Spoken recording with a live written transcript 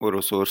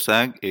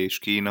Oroszország és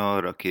Kína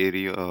arra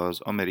kéri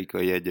az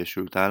Amerikai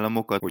Egyesült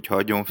Államokat, hogy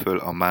hagyjon föl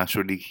a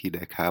második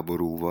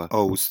hidegháborúval.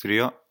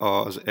 Ausztria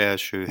az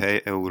első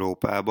hely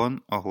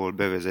Európában, ahol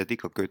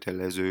bevezetik a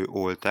kötelező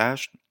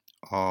oltást.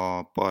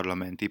 A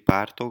parlamenti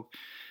pártok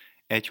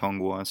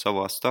egyhangúan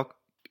szavaztak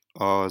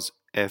az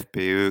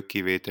FPÖ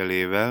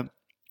kivételével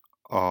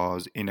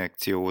az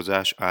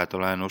injekciózás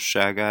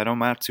általánosságára.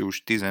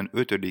 Március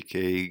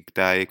 15-ig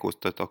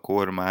tájékoztat a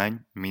kormány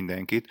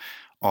mindenkit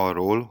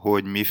arról,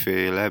 hogy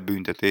miféle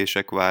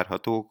büntetések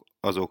várhatók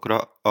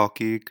azokra,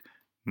 akik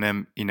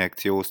nem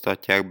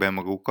injekcióztatják be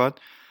magukat.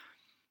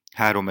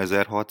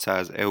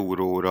 3600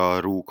 euróra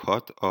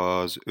rúghat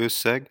az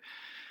összeg.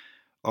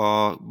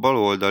 A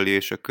baloldali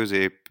és a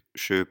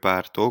középső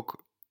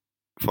pártok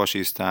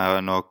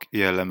fasisztának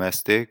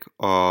jellemezték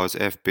az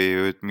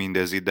FPÖ-t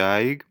mindez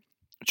idáig,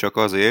 csak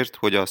azért,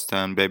 hogy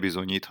aztán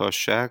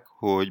bebizonyíthassák,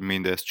 hogy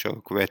mindez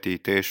csak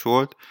vetítés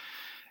volt.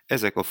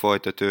 Ezek a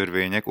fajta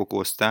törvények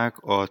okozták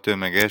a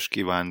tömeges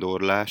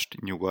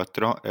kivándorlást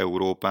nyugatra,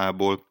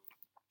 Európából,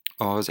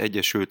 az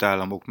Egyesült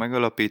Államok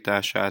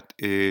megalapítását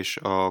és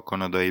a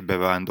kanadai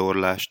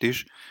bevándorlást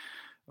is,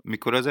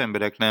 mikor az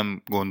emberek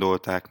nem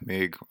gondolták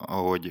még,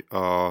 hogy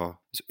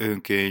az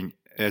önkény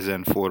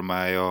ezen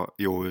formája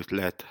jó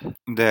ötlet.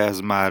 De ez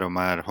mára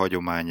már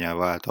hagyománnyá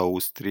vált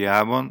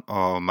Ausztriában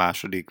a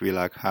második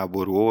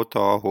világháború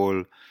óta,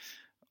 ahol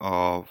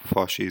a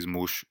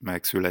fasizmus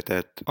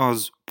megszületett.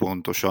 Az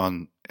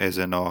pontosan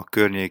ezen a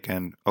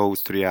környéken,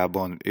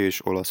 Ausztriában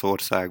és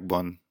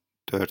Olaszországban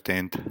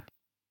történt.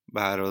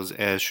 Bár az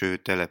első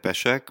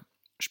telepesek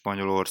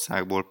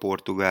Spanyolországból,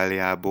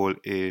 Portugáliából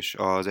és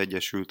az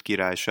Egyesült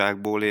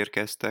Királyságból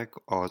érkeztek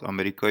az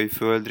amerikai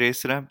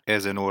földrészre,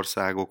 ezen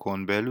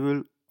országokon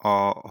belül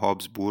a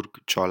Habsburg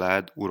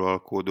család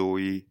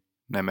uralkodói,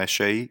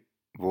 nemesei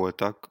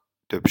voltak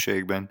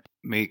többségben.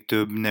 Még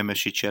több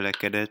nemesi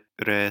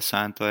cselekedetre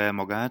szánta el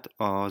magát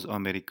az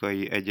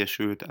Amerikai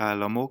Egyesült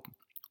Államok.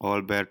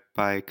 Albert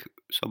Pike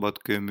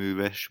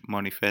szabadkőműves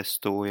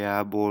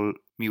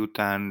manifestójából,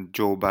 miután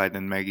Joe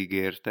Biden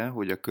megígérte,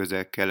 hogy a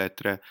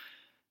Közel-Keletre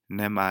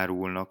nem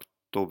árulnak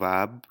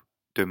tovább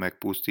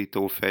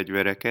tömegpusztító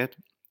fegyvereket,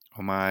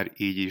 a már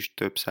így is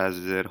több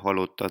százezer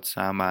halottat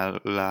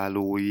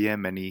számláló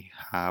jemeni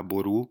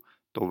háború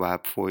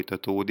tovább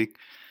folytatódik.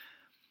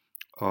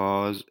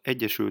 Az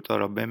Egyesült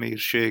Arab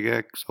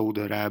Emírségek,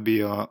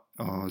 Szaúd-Arábia,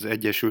 az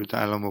Egyesült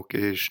Államok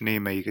és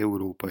némelyik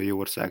európai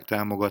ország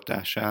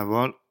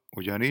támogatásával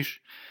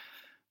ugyanis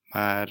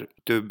már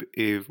több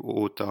év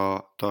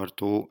óta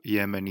tartó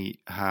jemeni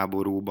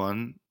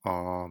háborúban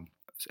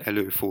az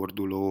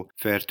előforduló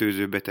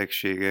fertőző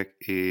betegségek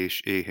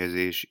és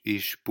éhezés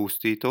is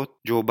pusztított.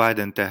 Joe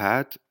Biden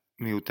tehát,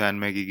 miután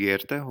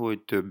megígérte,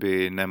 hogy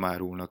többé nem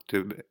árulnak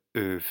több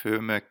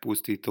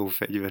megpusztító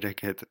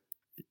fegyvereket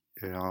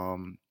a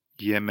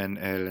Jemen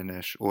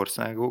ellenes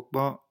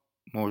országokba,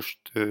 most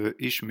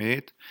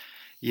ismét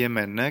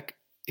Jemennek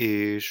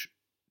és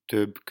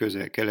több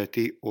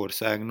közel-keleti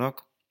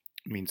országnak,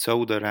 mint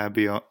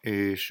Szaúd-Arábia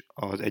és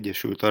az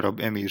Egyesült Arab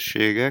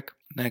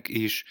Emírségeknek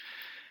is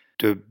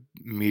több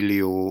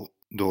millió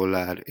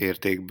dollár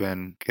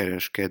értékben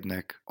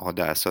kereskednek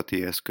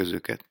hadászati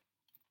eszközöket.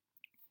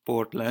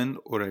 Portland,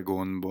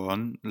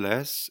 Oregonban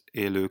lesz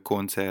élő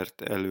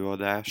koncert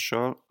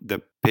előadással The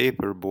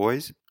Paper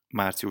Boys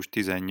március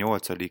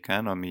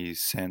 18-án, ami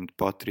Szent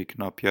Patrik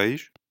napja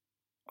is.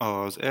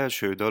 Az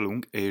első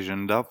dalunk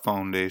Asian Dub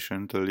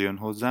Foundation-től jön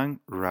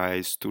hozzánk,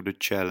 Rise to the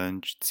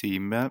Challenge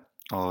címmel.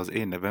 Az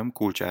én nevem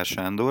Kortàrs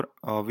Sándor,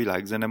 a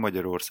Vilàgzene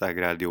Magyarorszàg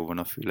rádió van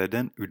a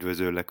füleden,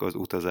 üdvözöllek az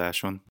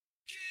utazáson.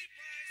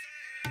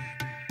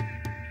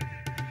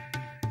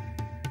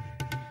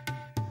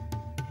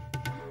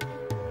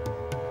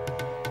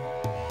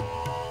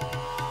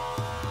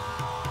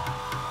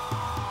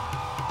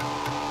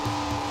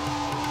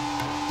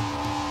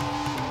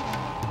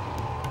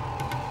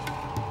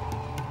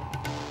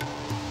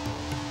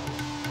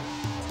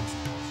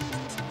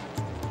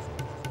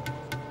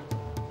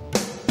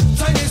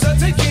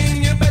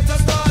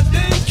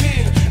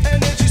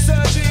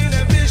 Surging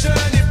and vision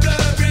is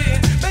blurring.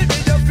 Maybe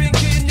you're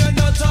thinking you're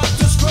not up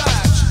to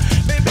scratch.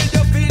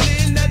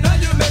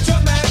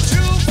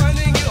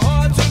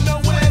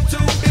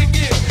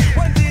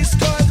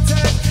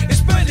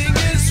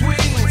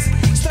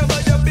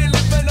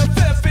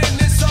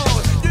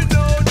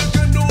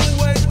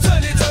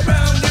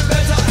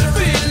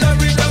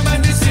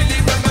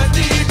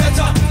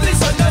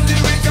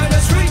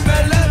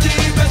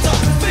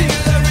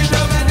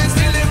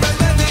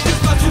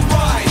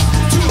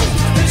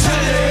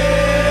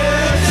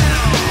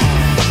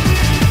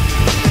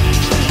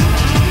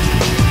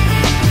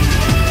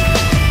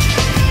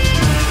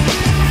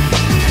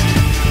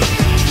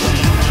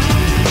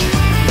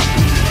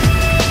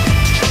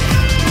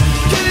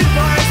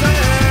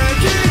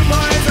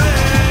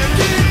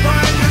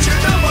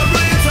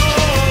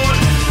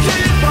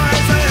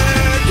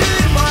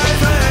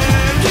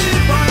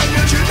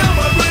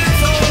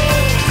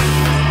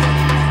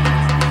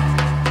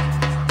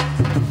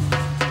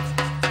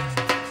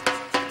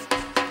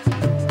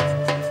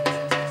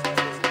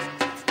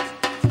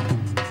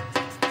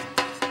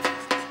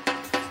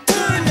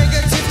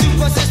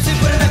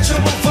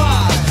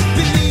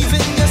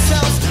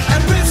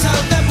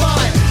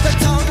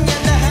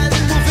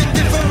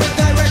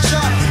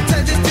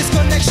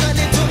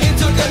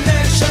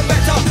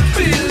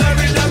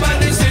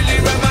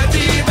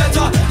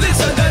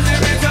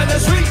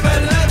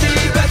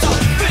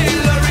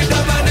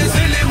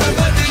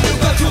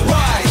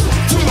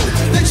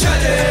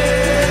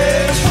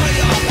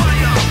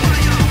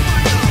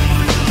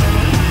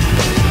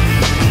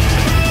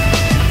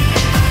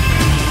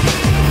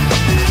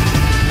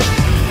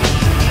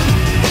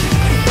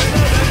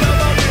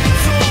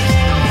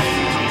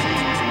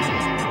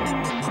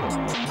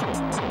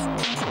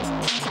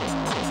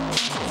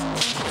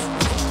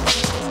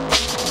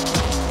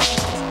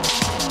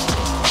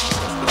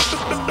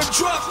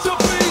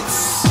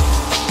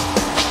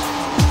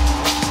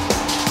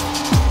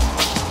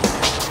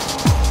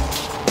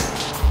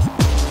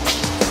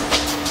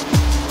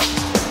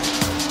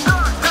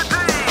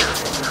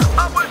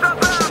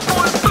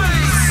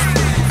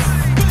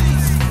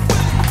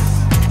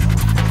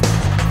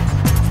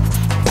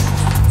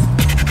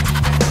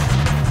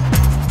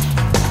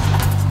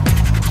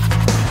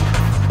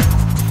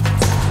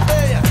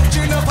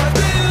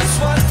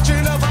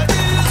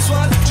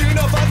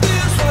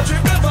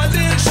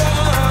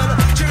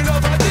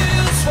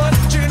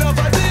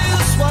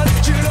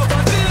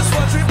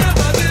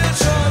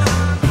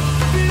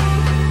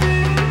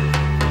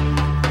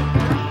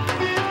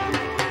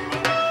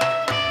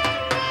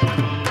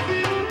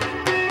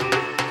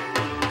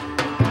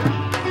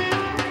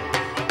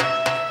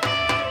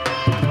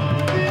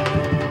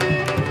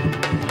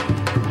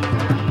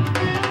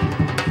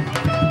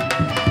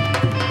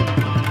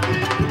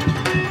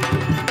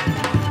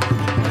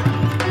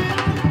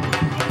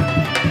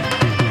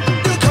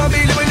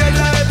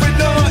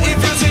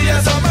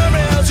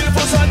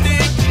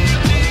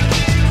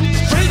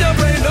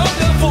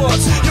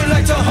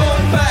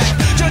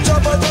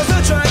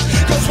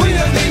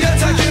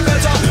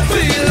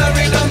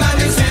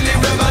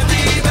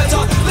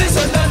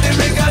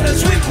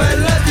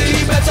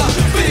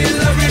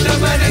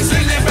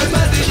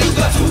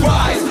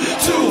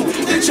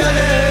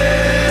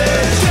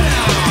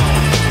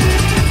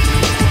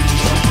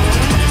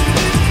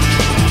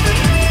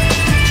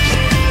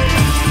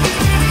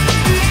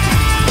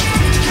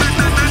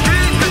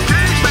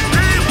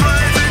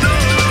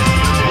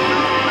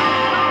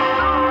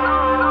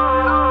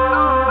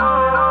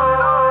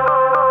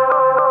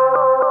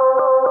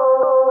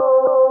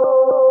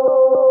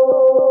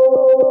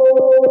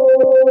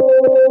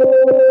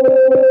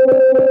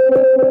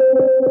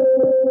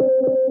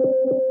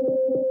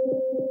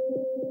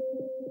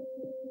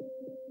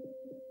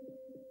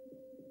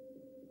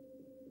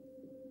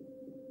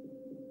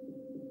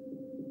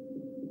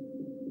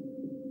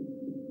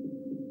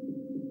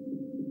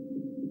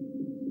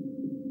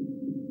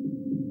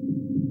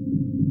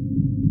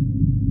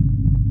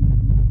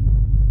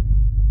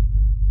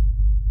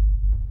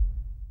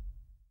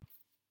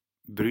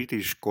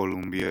 British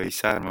Columbiai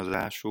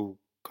származású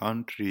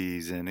country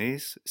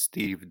zenész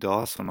Steve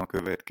Dawson a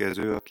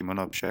következő, aki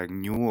manapság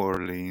New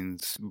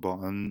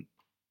Orleansban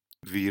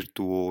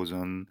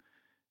virtuózon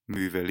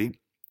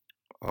műveli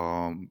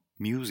a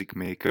Music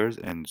Makers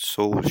and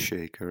Soul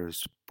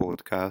Shakers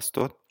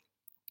podcastot.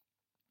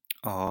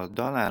 A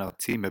dalának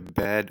címe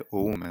Bad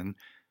Omen,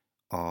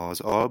 az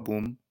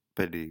album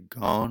pedig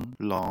Gone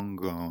Long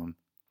Gone.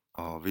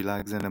 A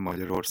Vilàgzene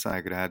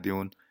Magyarorszàg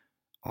rádión.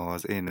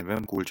 Az én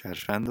nevem Kortàrs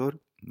Sándor,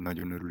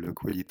 nagyon örülök,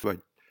 hogy itt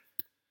vagy.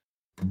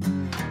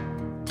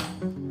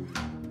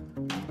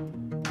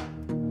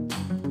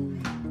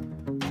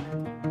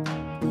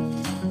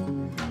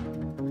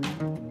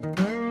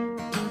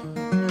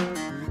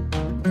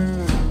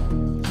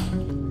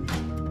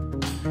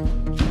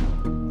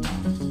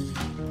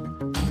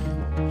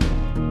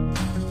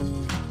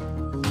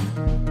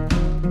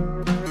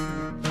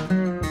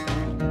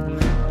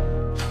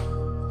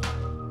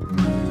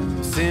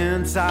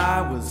 Since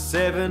I was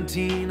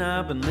 17,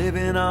 I've been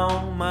living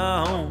on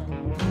my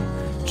own,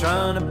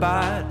 trying to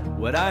bite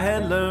what I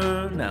had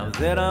learned now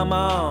that I'm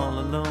all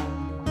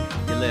alone.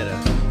 You let a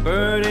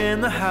bird in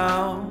the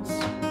house,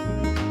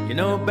 you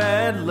know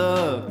bad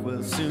luck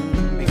will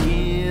soon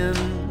begin.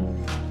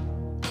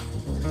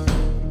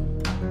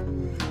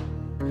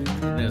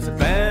 And there's a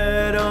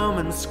bad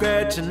omen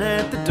scratching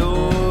at the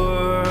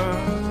door,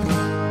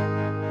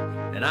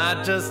 and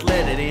I just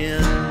let it in.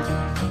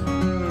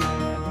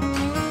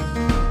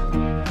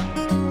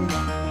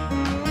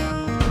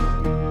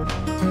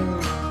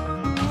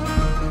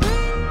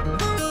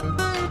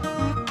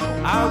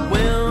 I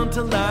went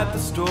to light the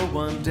store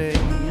one day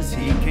as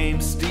he came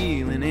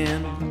stealing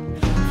in.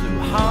 Flew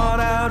hard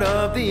out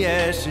of the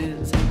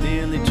ashes,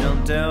 nearly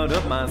jumped out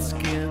of my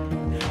skin.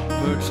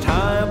 Perched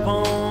high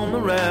upon the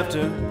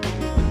rafter,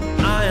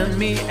 eyeing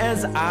me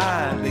as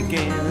I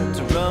began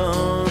to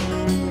run.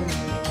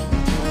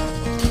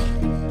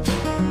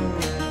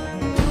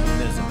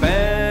 There's a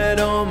bad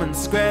omen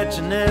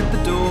scratching at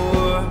the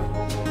door,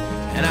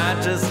 and I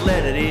just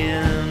let it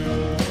in.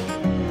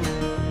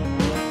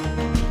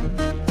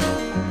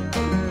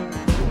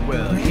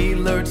 Well, he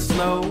lurched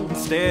slow and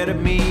stared at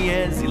me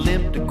as he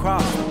limped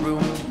across the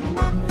room.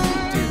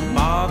 Didn't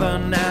bother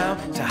now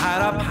to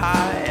hide up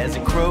high as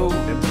he crowed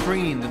and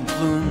preened and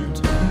plumed.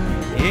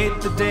 He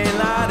ate the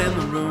daylight in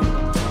the room,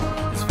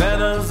 his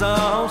feathers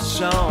all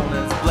shone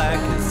as black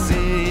as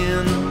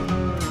sin.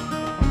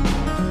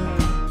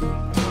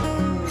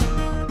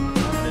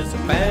 There's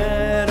a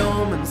bad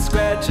omen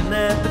scratching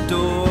at the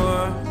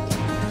door,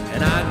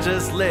 and I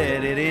just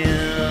let it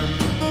in.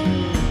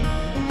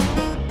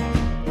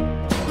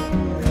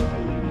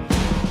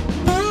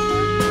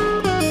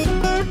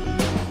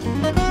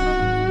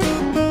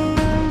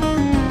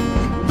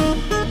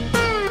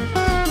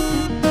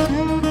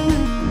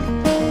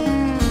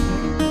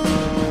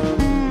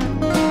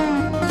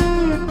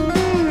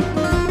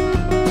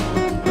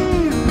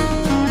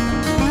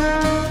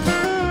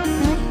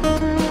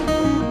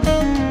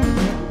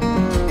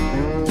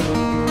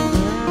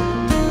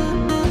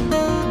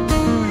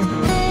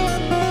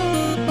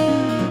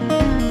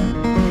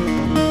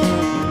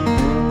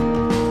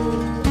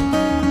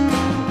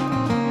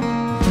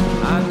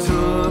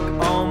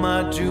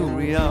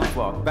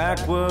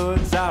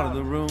 Backwards out of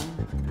the room,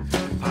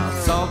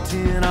 piled salt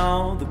in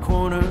all the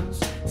corners,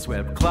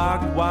 swept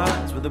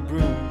clockwise with a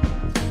broom.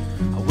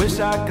 I wish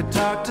I could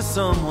talk to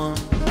someone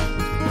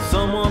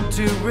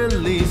to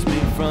release me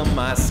from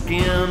my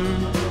skin.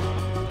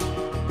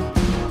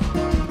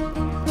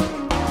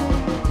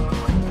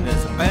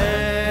 There's a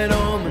bad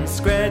omen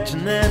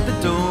scratching at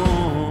the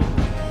door,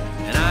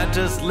 and I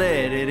just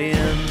let it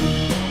in.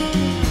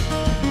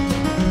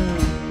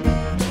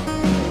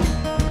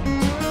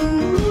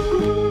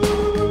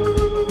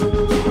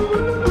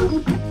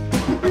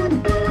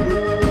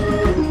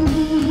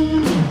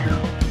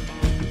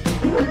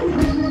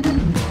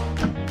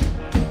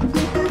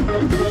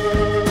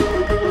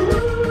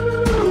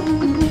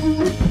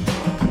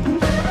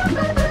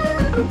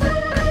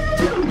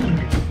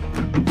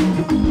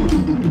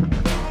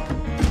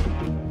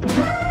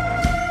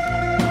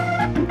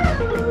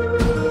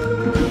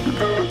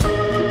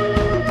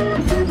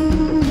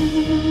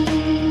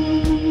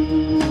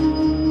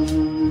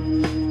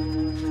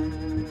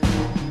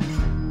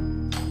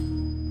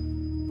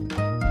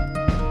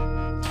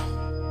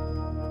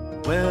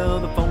 Well,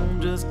 the phone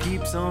just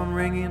keeps on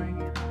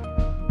ringing,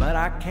 but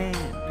I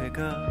can't pick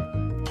up.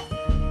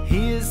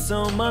 He is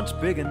so much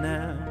bigger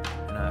now,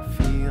 and I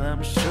feel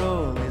I'm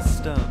surely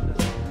stuck.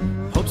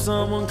 Hope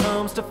someone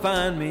comes to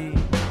find me,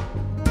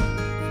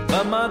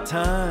 but my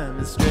time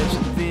is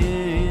stretching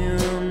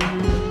thin.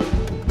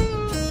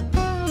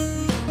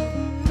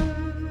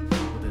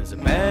 There's a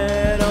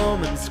bad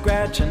omen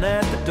scratching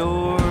at the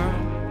door.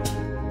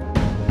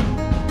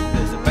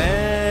 There's a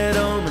bad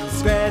omen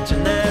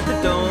scratching at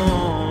the door.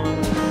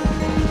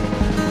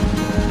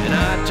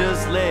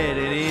 Just let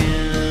it in.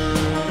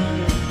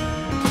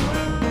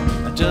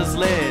 I just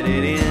let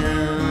it in.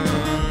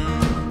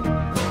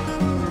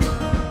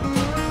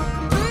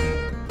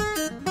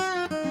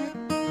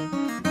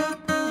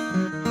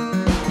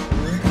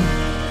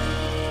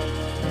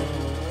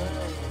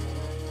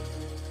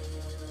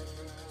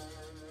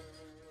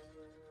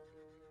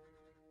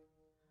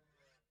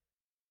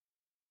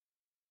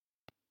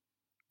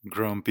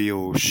 Grumpy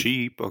Old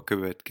Sheep a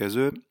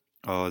következő,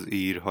 az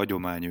ír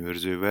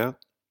hagyományőrzővel,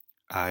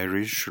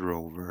 Irish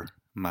Rover,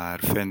 már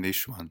fenn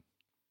is van.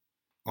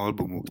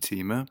 Albumuk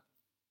címe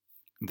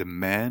The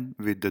Man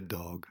with the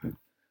Dog.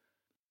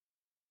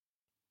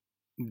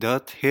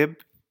 Dat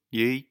heb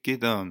je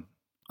gedaan.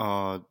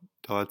 A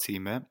dal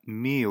címe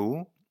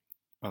Mio,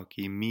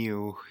 aki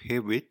Mio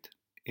Hewitt,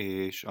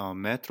 és a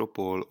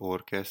Metropol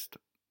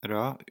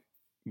Orchestra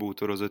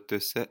bútorozott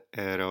össze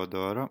erre a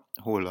dalra,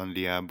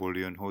 Hollandiából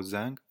jön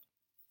hozzánk.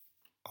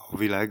 A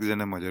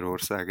Vilàgzene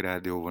Magyarorszàg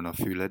rádió a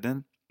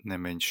füleden, ne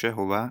menj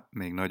sehová,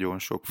 még nagyon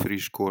sok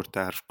friss,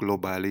 kortárs,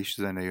 globális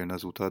zene jön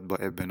az utadba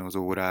ebben az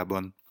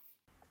órában.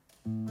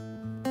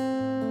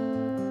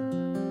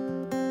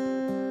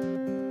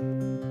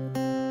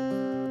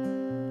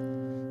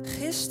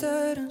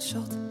 Gisteren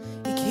zat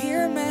ik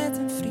hier met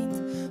een vriend.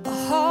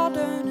 We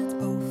hadden het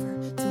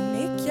over toen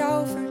ik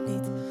jou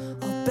verliet.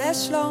 Al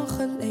best lang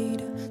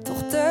geleden,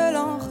 toch te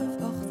lang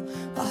gewacht.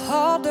 We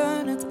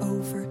hadden het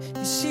over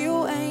je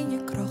ziel en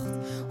je kracht.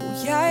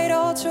 Hoe jij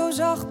dat zo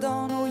zag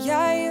dan, hoe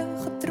jij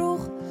je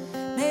gedroeg.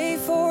 Nee,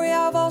 voor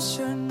jou was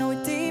er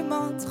nooit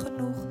iemand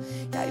genoeg.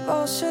 Jij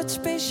was het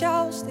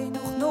speciaals, deed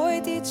nog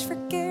nooit iets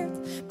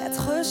verkeerd. Met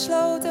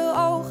gesloten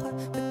ogen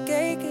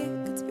bekeek ik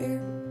het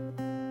weer.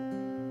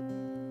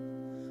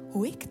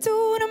 Hoe ik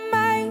toen een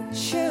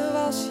meisje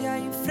was, jij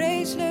een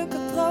vreselijke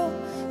droom.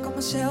 Ik had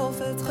mezelf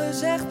het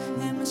gezegd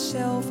en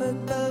mezelf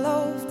het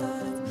beloofd.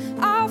 Had het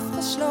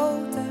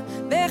afgesloten,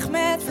 weg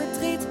met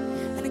verdriet.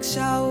 En ik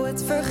zou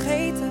het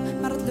vergeten,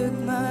 maar dat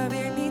lukt me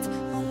weer niet.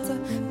 Want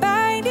de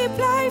pijn die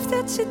blijft,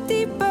 het zit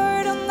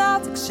dieper dan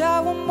dat. Ik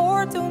zou een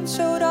moord doen,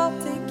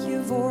 zodat ik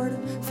je woorden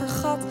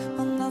vergat.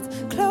 Want dat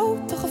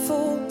klote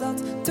gevoel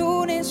dat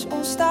toen is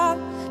ontstaan,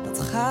 dat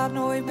gaat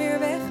nooit meer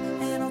weg.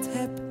 En dat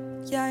heb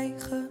jij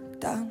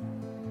gedaan.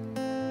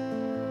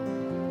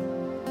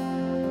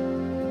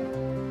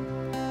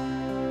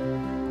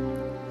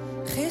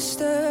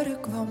 Gisteren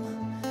kwam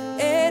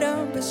er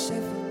een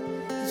besef.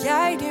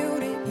 Jij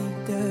duwde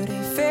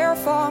iedereen ver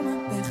van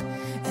me weg.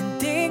 En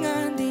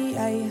dingen die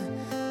jij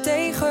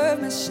tegen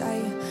me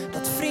zei,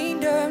 dat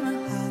vrienden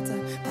me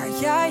haten, maar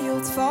jij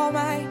hield van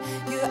mij.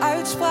 Je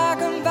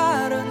uitspraken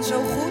waren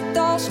zo goed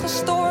als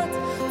gestoord.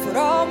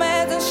 Vooral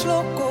met een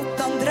slok op,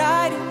 dan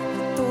draaide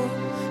het door.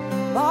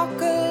 Nu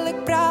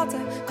makkelijk praten,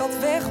 ik had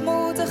weg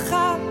moeten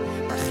gaan,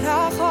 maar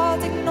graag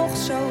had ik nog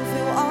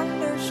zoveel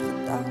anders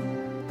gedaan.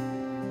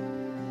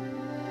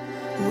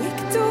 Hoe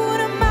ik toen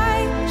een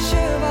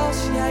meisje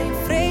was, jij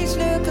een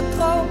vreselijke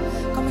droom.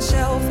 Ik had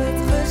mezelf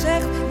het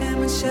gezegd en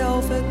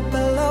mezelf het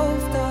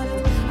beloofd. Had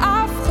het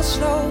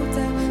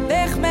afgesloten,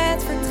 weg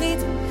met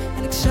verdriet.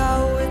 En ik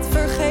zou het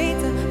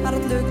vergeten, maar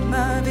dat lukt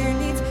me weer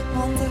niet.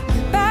 Want de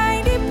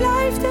pijn die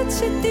blijft, het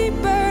zit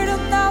dieper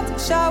dan dat. Ik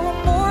zou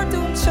een moord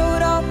doen,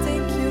 zodat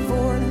ik je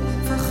woorden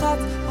vergat.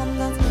 Want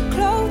dat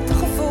klote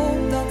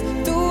gevoel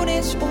dat toen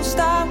is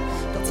ontstaan,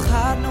 dat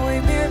gaat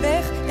nooit meer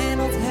weg. En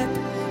dat heb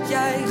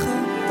jij gedaan.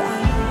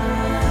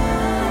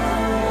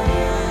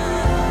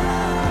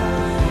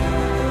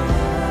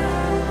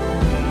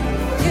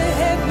 Je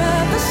hebt me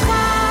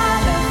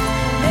beschadigd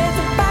met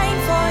de pijn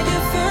van je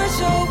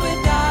verzopen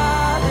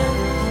daden.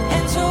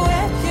 En zo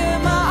heb je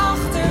me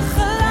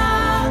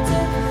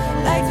achtergelaten.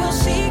 Lijkt wel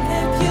ziek,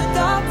 heb je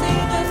dat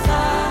in de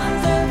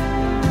gaten.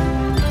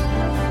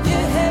 Je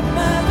hebt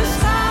me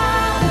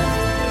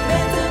beschadigd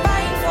met de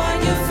pijn van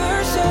je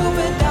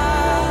verzopen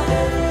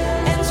daden.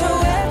 En zo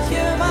heb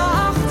je me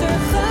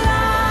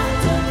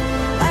achtergelaten.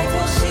 Lijkt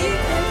wel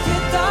ziek, heb je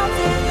dat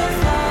in de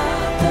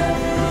gaten.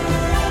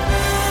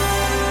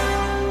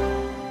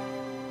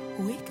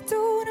 Hoe ik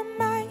toen een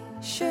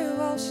meisje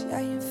was,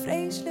 jij een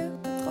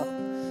vreselijke droom.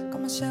 Ik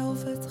had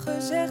mezelf het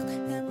gezegd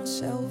en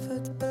mezelf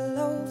het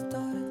beloofd.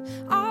 Had het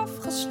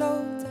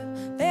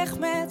afgesloten, weg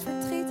met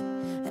verdriet.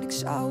 En ik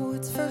zou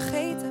het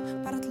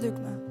vergeten, maar het lukt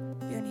me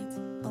weer niet.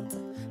 Want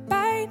de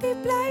pijn die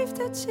blijft,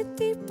 het zit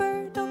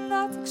dieper dan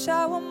dat. Ik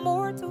zou een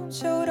moord doen,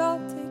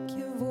 zodat ik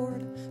je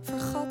woorden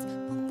vergat.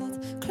 Want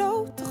dat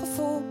klote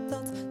gevoel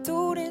dat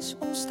toen is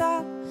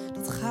ontstaan,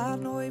 dat gaat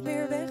nooit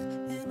meer weg.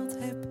 En dat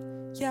heb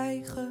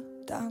jij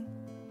gedaan.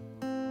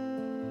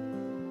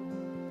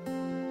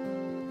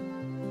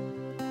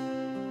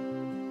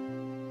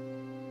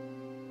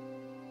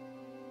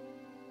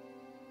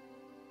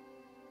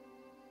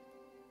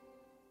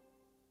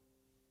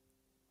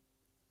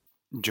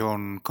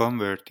 John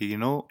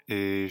Convertino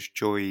és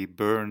Joey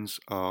Burns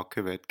a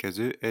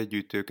következő,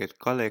 együtt őket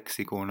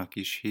Kalexikónak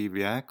is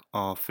hívják.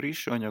 A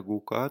friss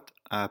anyagukat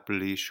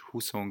április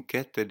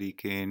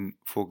 22-én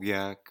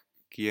fogják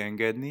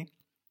kiengedni.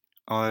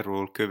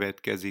 Arról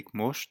következik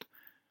most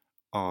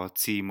a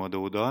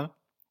címadódal,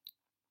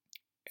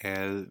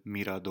 El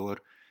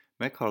Mirador.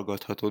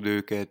 Meghallgathatod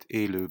őket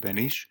élőben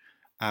is,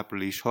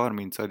 április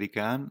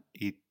 30-án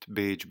itt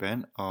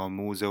Bécsben, a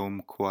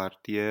Múzeum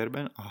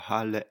Quartierben, a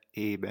Halle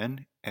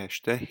E-ben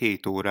este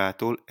 7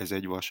 órától, ez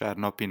egy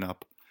vasárnapi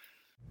nap.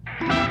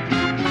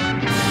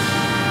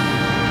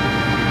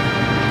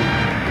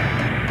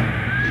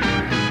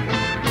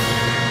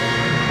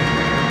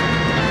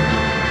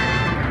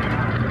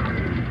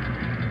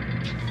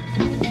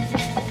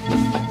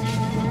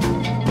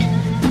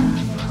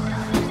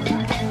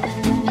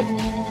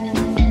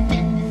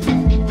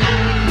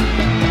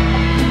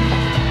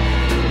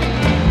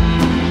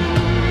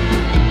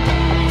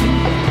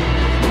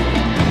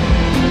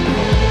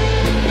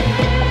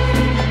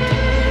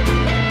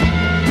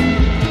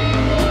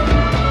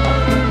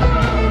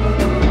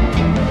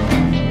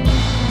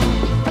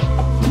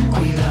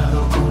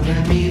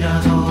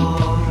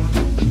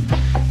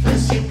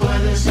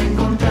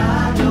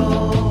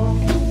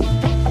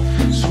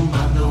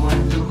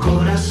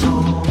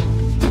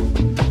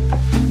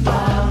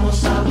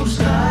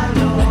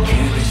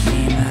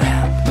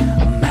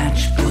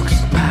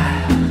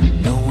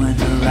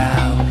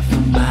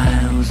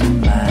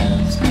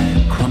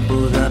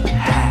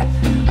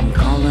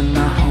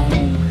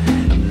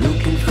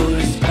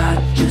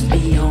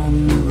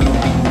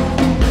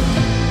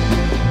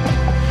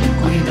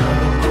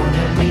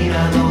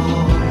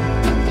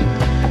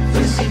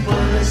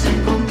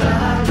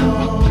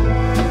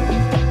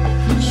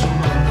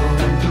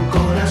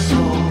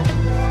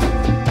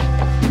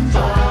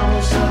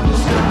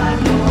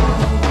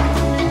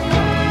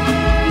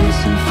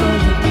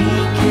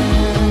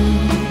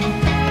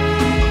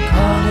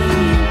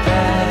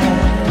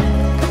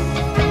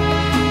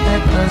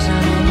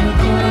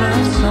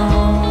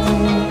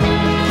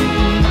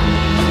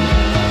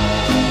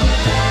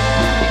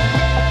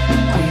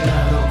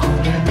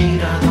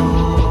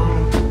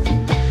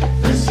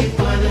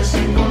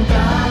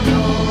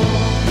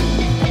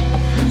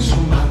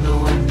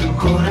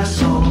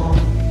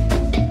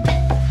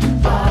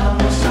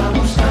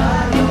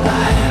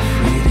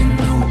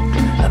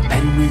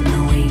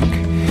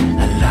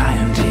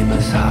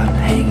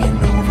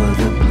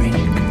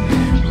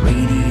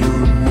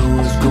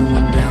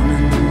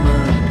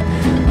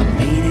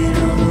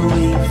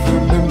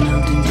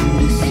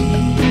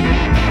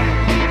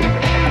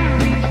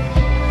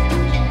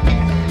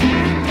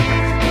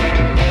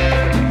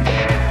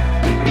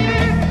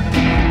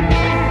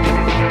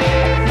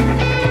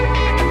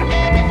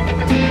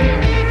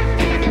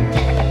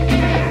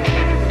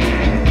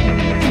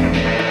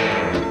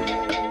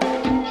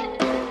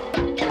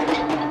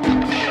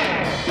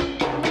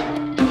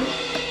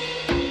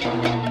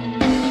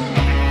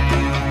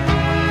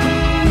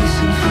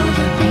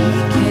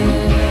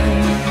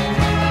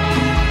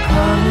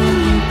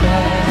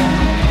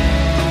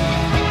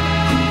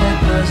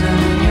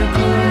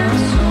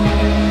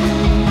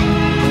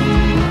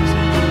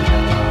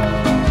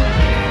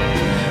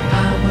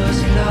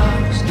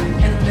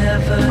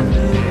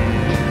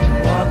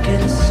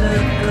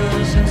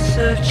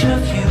 search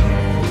of you,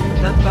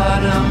 the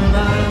bottom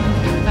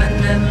of an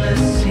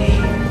endless sea,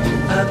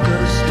 a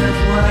ghost of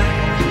what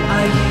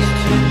I used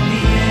to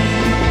be.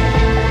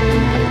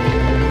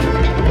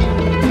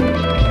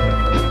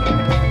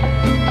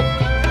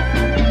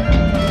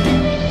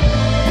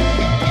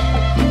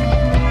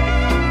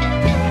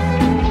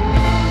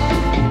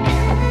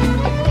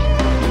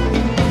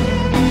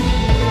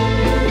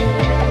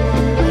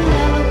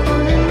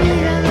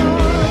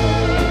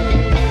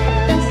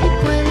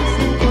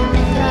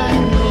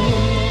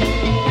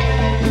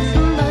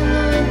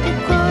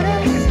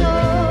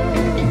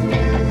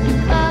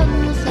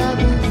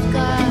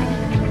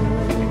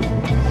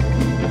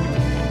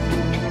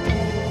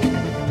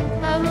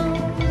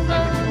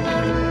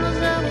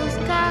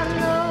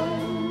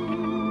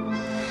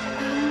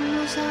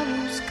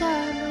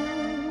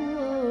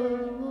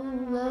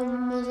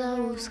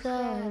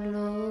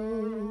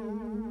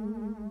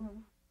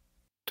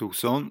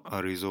 Tucson,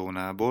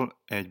 Arizonából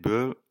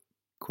egyből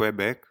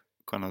Quebec,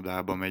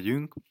 Kanadába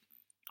megyünk.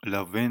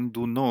 La Veine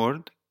du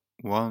Nord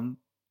One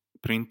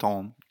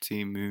Printemps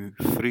című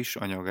friss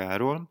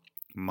anyagáról.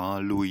 Ma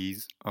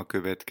Louise a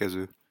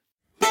következő.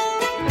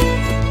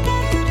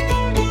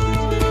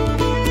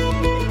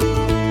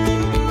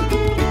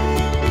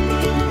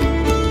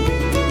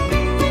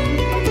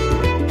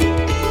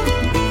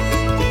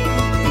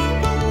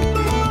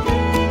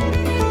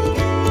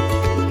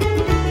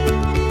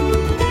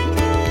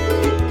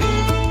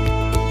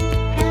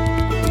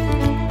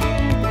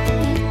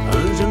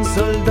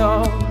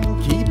 Soldat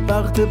qui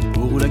partent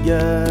pour la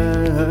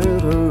guerre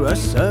à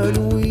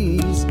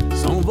Saint-Louis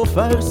s'en va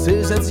faire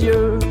ses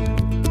adieux,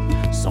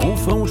 son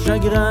front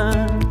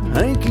chagrin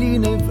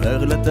incliné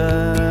vers la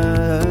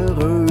terre,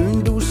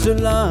 une douce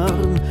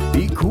larme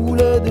y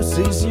coulait de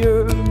ses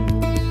yeux.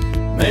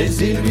 Mais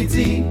il lui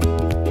dit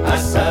à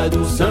sa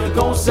douce un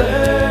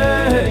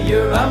conseil,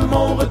 à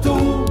mon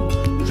retour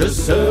je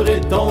serai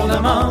ton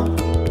amant.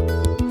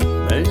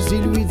 Mais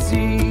il lui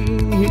dit,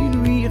 il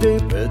lui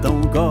répète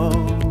encore,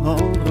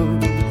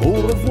 au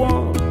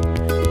revoir,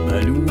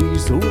 ma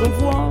Louise, au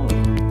revoir.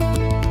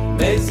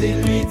 Mais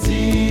il lui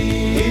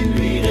dit, il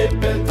lui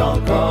répète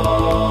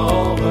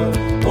encore,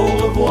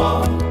 au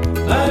revoir,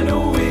 ma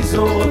Louise,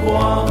 au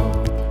revoir.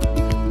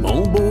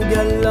 Mon beau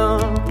galant,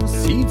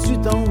 si tu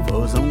t'en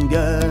vas en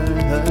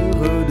guerre,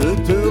 de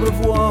te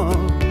revoir,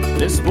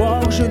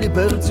 l'espoir je l'ai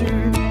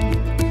perdu.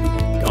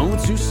 Quand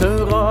tu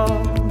seras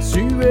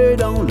tué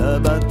dans la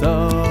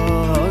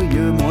bataille,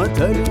 moi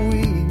ta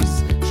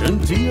Louise, je ne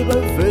t'y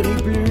reverrai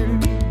plus.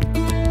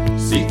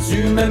 Si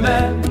tu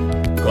m'aimais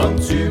comme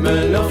tu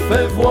me l'as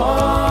fait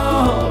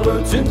voir,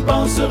 tu ne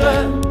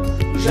penserais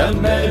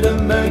jamais de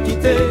me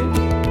quitter.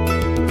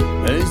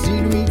 Mais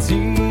il lui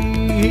dit,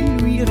 il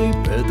lui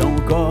répète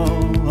encore,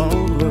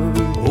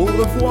 au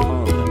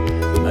revoir,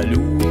 ma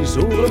Louise,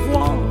 au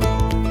revoir.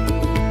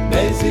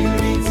 Mais il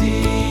lui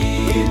dit,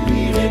 il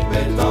lui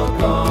répète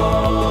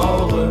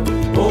encore,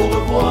 au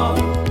revoir,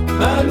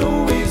 ma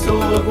Louise, au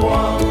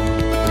revoir.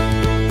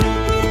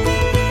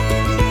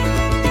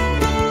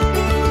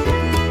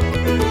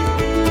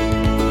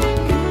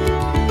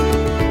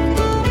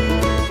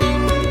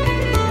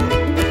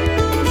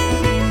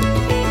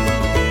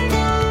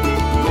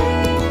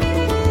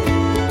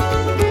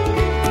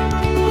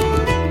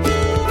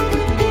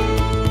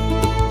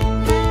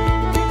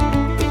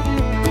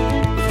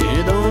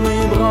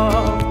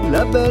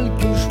 La belle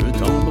que je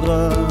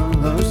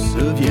t'embrasse,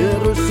 viens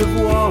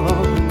recevoir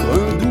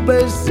un doux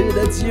baiser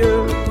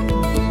d'adieu.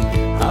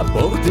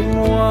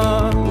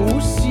 Apportez-moi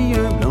aussi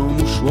un blanc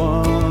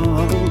mouchoir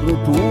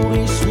pour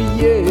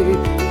essuyer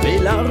les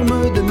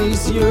larmes de mes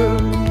yeux.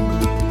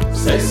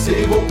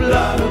 Cessez vos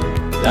pleurs,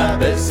 la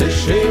belle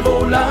séchez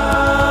vos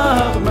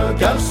larmes,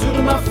 car sur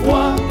ma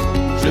foi,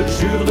 je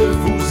jure de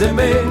vous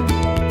aimer.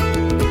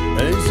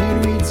 Mais il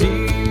lui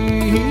dit,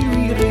 il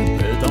lui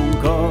répète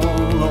encore,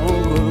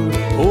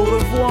 au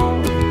revoir,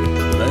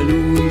 ma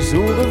Louise,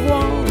 au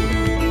revoir.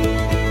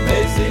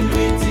 Mais il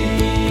lui dit,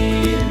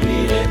 il lui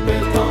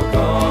répète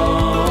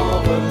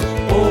encore,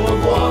 au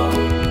revoir,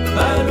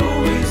 ma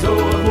Louise, au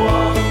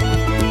revoir.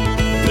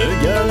 Le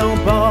galant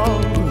part,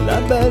 la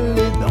belle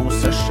est dans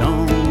sa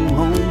chambre,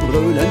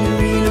 la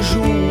nuit, le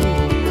jour,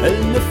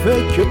 elle ne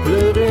fait que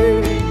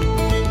pleurer.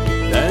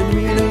 La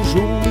nuit, le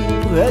jour,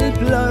 elle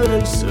pleure,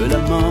 elle se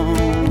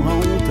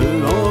lamente,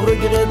 en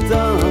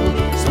regrettant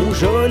son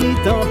joli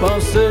temps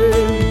passé.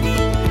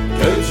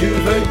 Que Dieu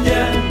veuille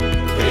bien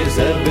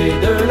préserver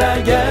de la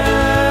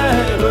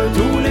guerre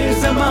tous les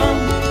amants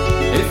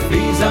et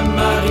filles à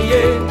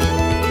marier.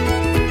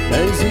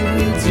 Mais il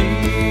lui dit,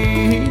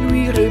 il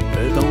lui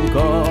répète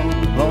encore,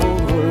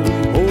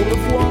 au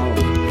revoir,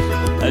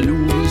 à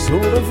Louise,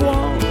 au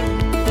revoir.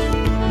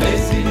 Mais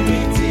il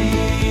lui dit,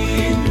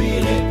 il lui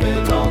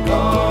répète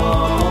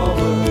encore,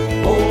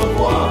 au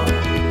revoir,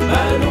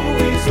 à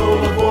Louise, au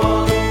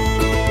revoir.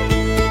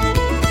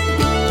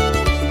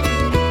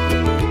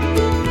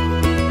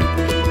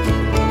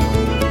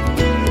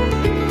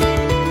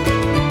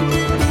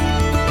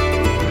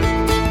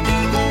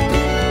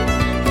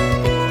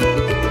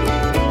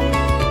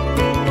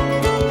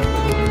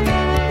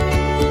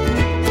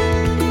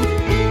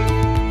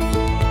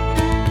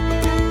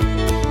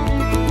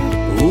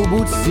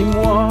 6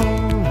 mois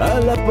à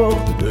la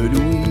porte de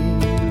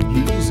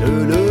Louise,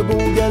 le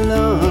beau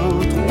galant,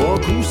 3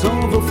 coups s'en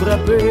va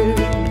frapper.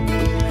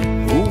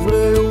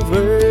 Ouvrez,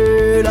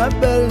 ouvrez la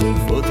belle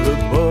votre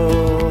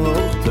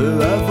porte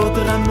à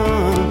votre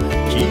amant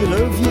qui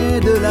revient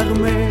de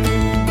l'armée.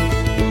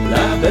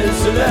 La belle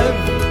se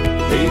lève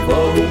et va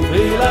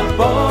ouvrir la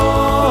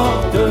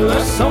porte à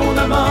son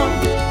amant,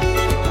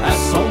 à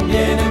son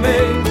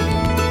bien-aimé.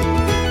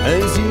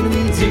 Mais il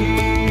lui dit,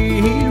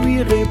 il lui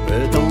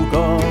répète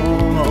encore,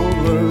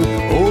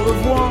 au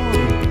revoir,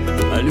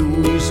 à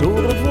Louise, au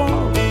revoir.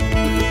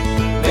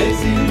 Mais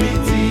il lui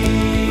dit,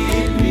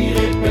 il lui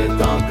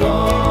répète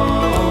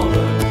encore,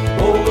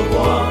 au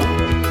revoir,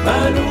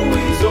 à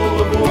Louise, au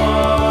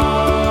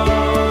revoir.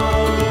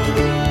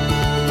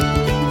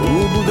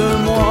 Au bout d'un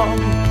mois,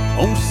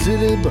 on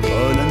célèbre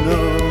la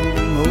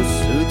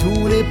noce,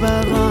 tous les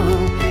parents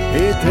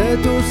étaient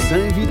tous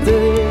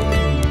invités.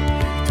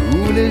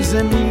 Tous les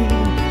amis,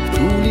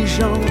 tous les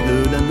gens de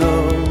la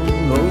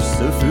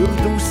noce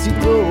furent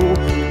aussitôt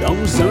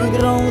dans un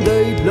grand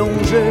deuil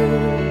plongé.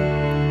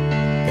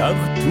 Car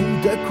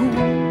tout à coup,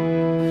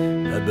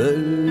 la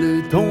belle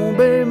est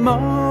tombée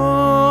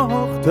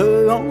morte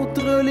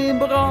entre les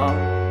bras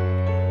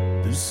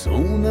de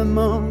son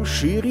amant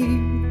chéri.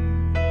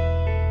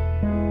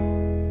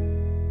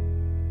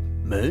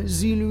 Mais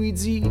il lui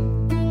dit,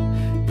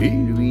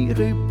 il lui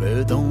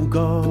répète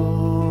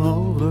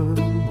encore,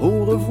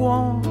 au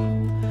revoir,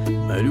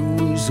 ma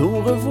Louise,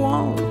 au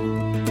revoir.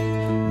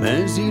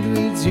 Mais il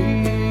lui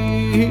dit,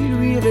 il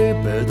lui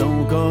répète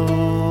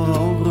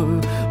encore,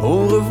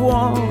 au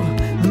revoir,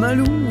 ma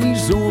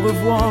Louise, au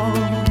revoir.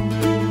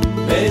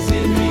 Mais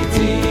il lui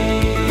dit,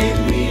 il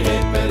lui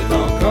répète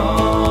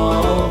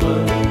encore,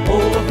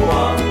 au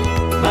revoir,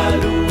 ma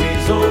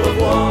Louise, au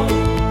revoir.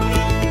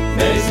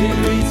 Mais il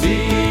lui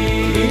dit,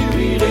 il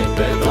lui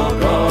répète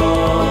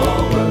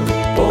encore,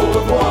 au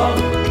revoir,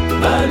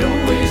 ma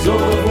Louise, au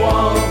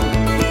revoir.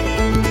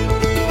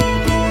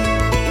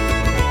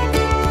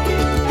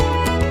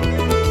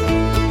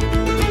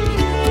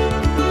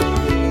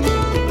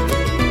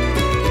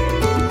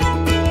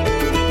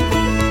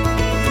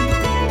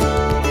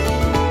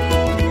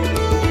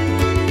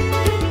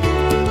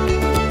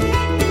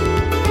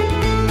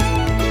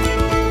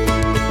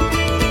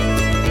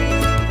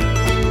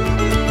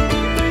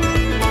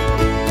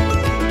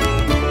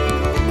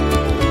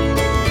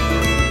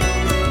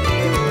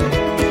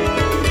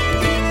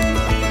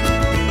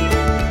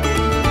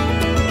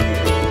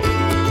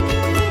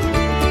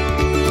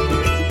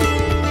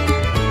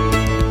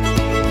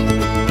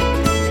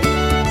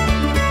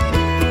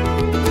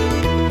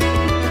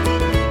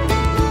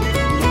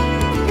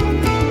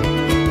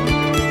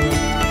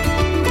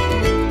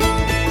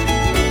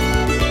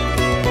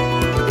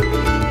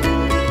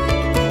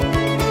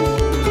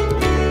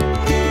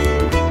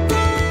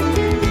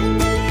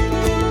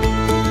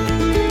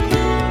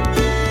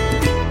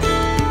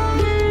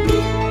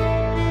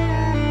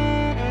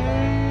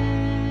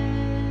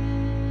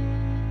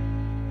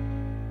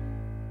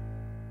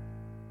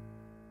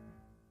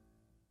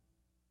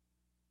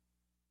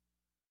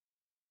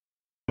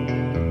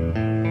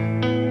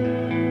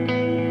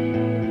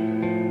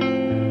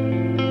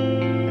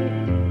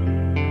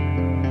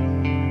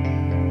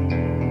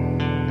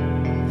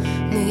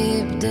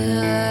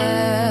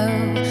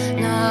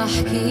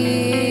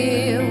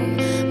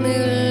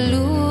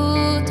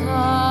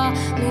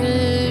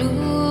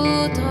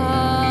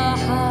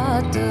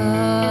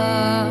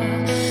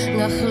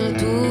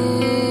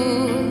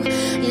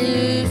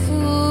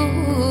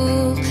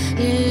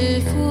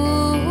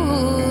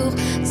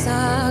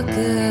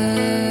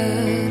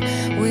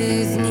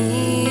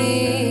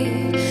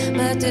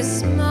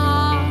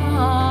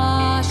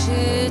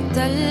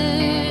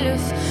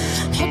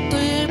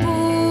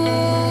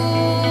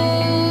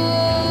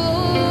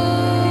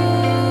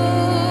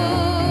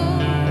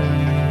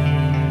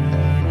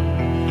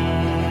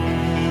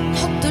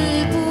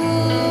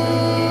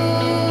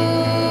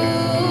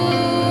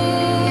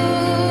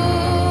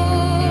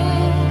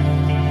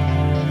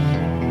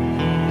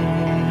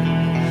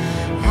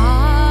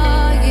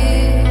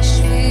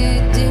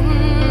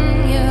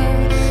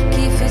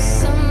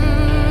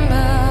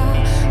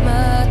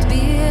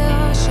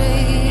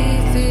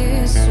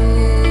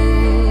 So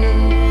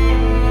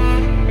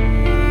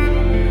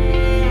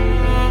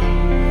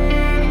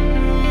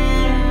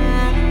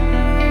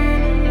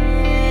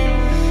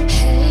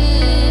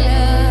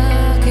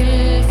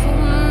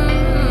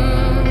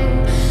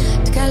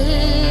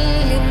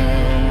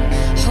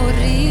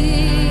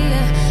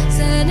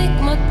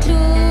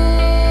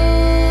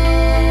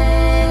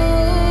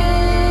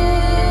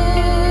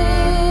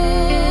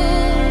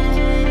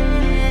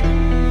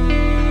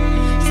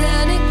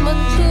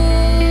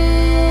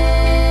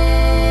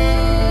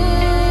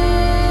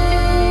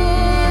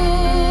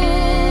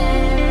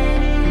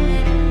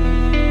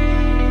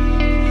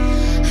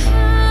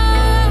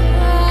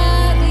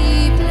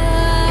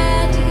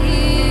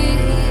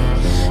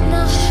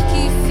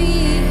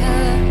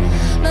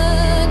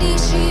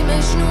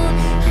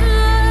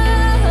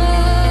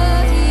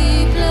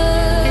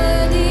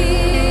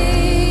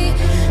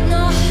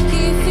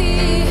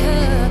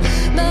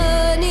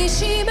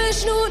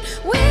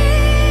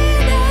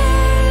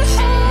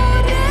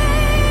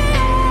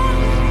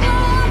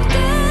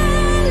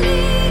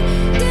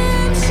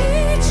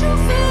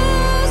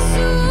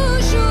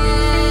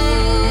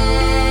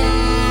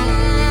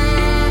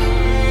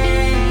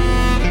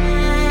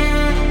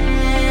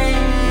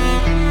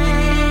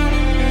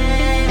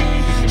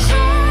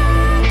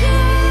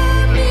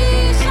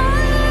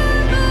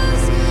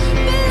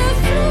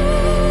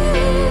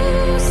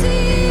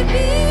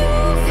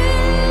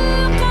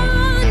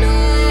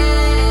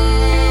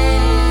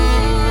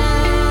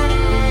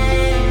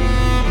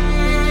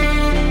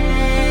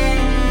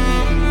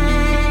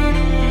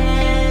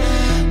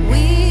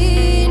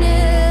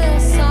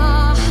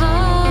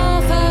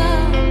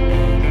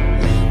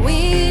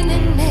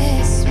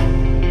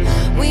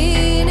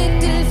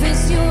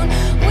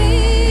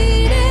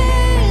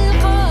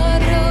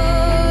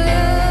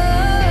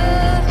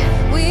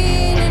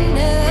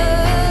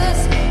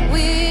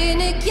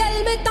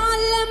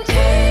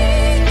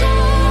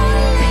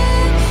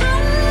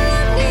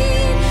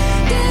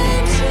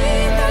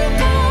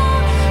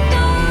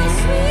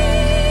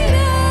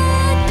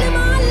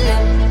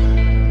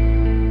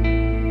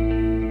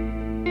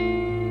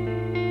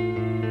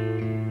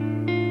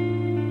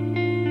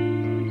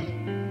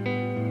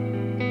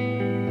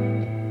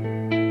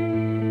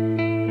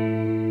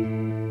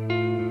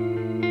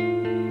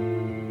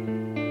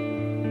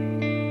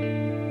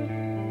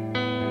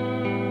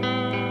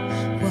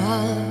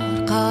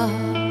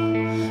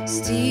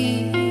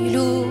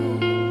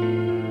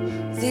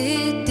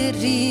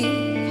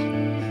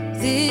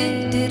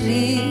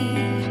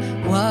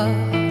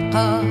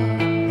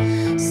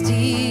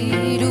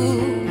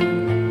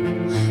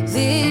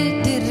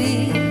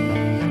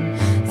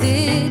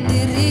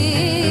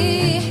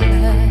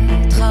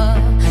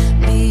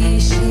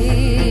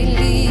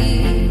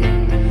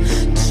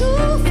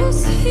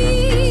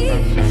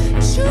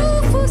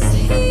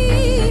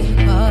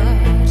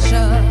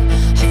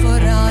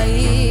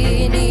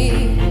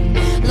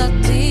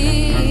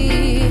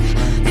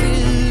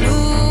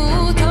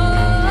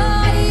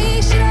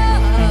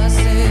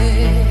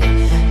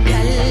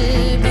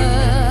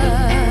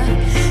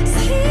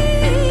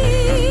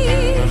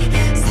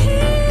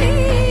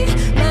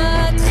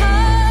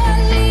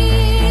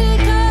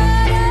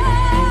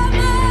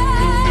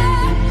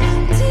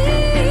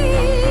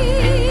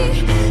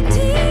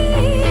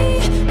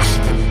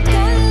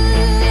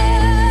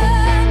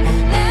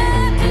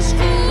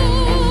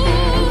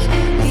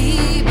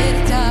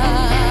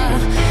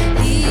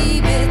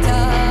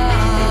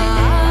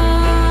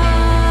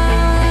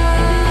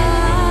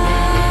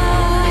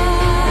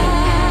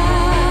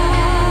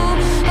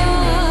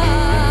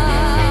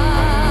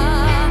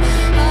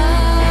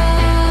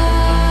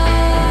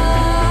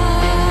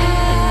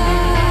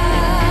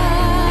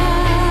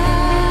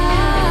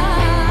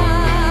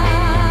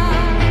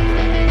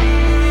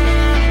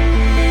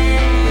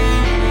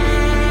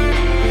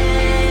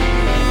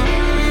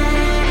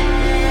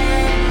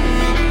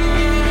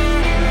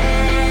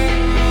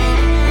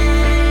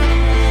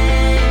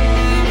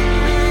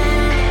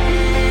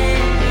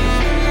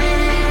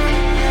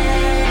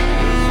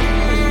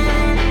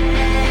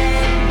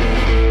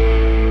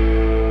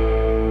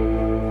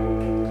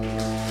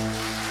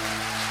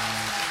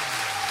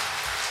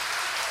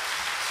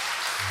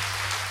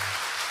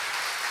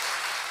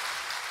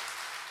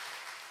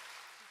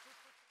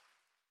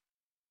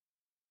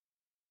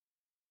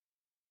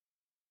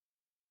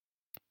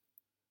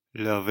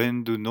La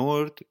Vent du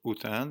Nord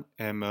után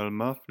Emel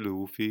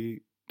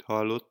Mafloufi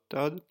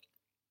hallottad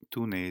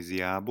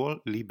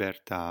Tunéziából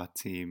Libertà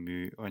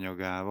című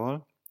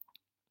anyagával,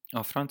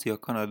 a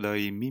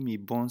francia-kanadai Mimi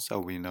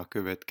Bonsawi-nak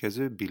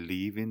következő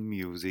Believe in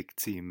Music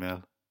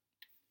címmel.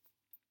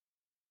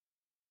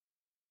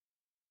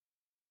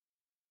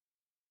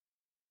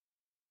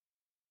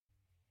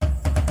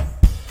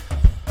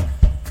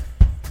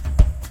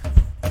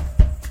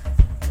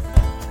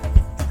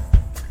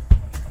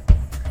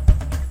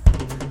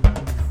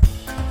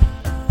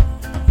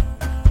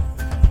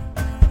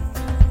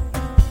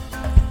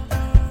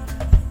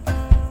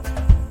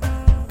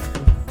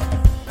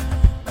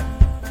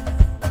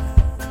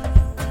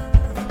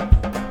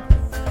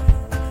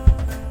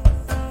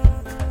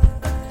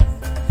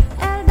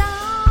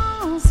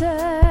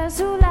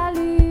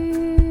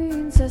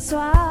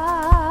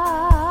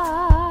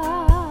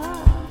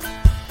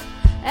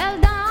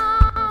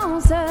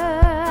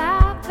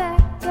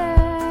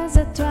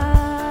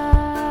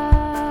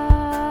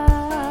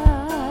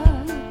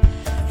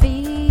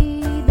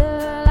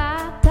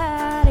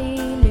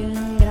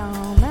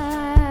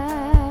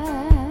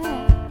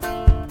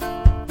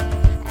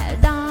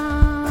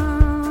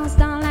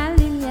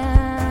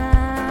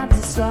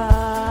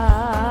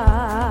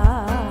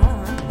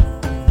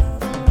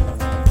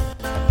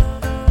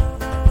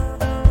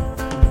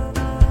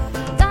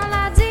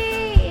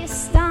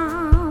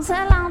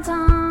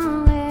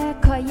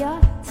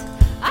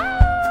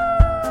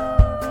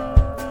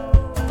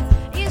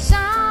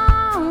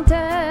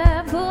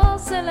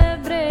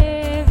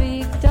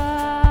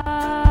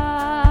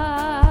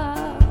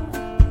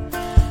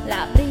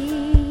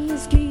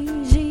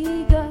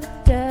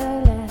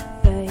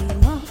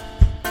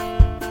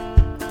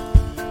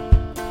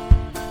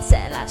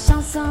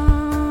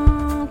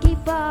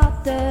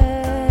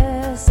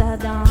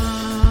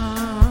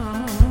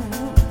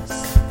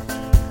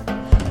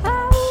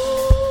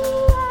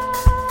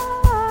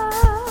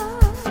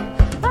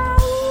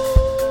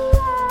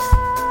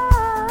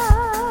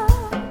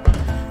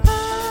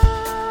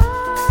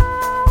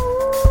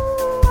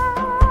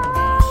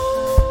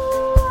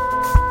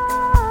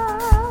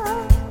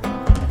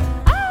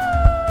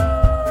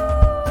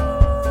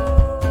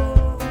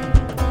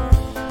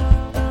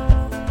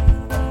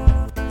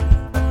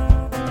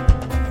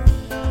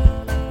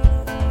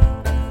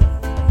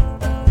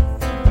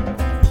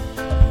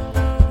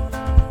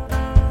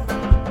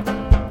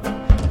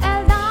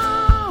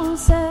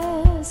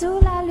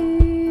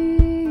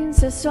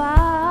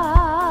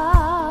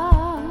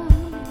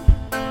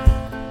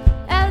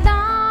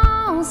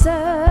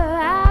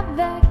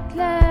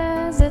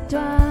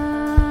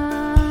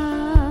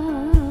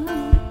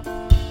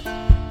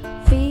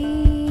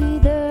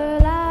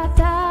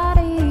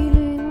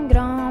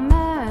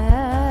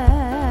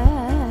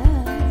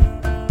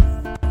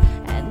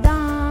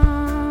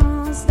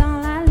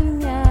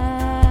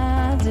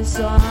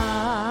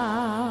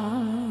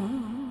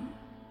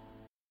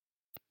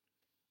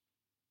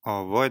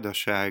 A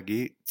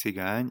vajdasági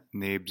cigány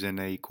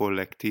népzenei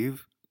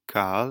kollektív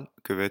Kál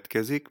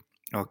következik,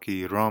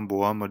 aki Rambo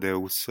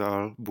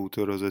Amadeusszal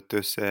bútorozott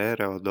össze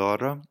erre a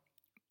dalra,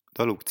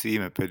 daluk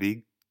címe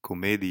pedig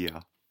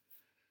Komédia.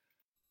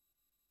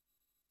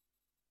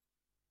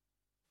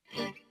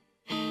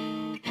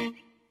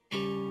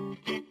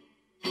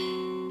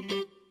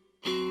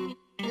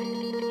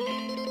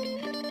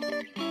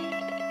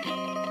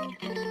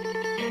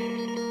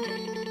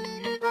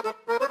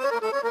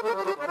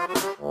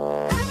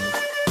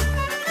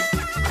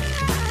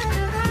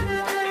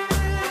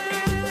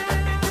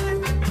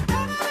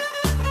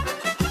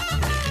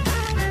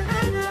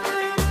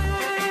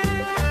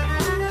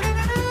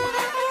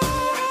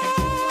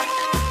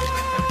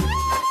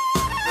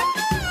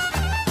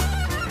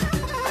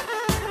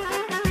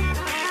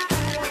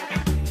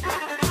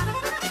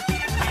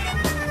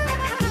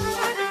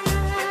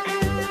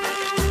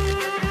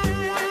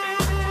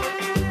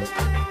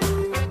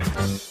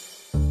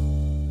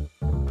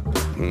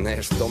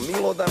 Nešto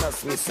milo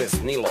danas mi se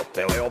snilo,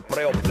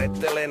 teleopreo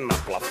pretele, na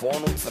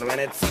plafonu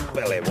crvene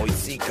cipele,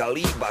 vojsika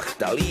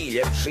bahtali,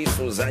 ljepši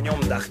su za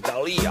njom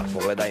dahtalija.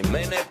 Pogledaj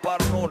mene,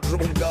 parno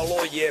džungalo,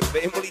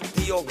 jebem li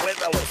ti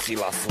ogledalo,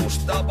 sila su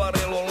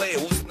štabarelo le,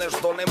 usne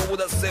što ne mogu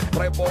da se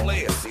prebole,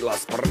 sila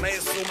sprne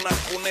su na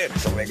kune,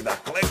 čovek da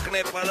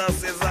klekne pa da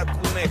se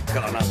zakune,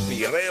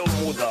 kanapirel,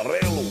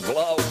 mudarel, u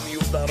glavu mi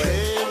udare.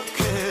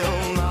 Kel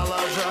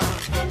nalaža,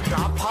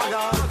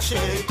 kapaga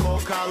će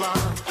kokala,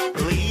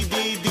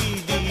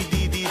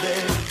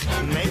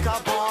 neka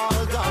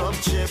pagal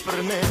će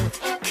prne,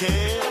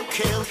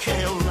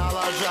 kel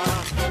nalaža,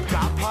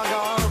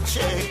 kapagal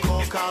će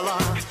kokala,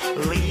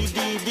 li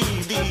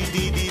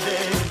di de,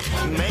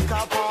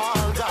 neka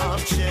pagal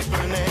će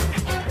prne.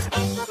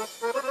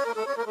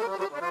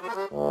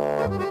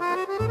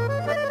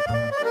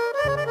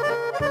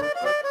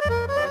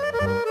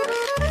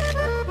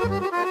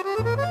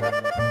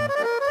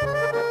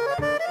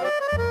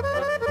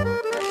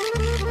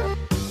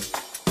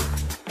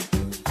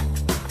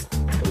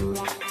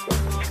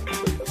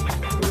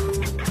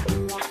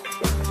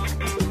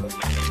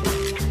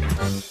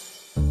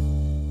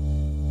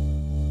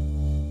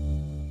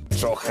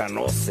 Koha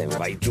nosem,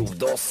 vajđu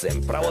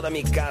vdosem, pravo da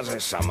mi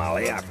kažeš,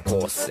 amale ja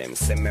kosem.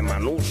 Seme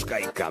manuška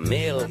i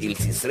kamel, ili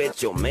si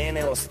srećo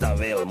mene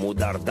ostavel.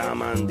 Mudar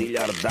daman,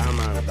 diljar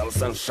daman, da li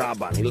sam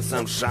šaban ili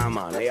sam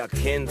šaman. Jak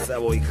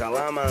hencavo i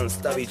halaman,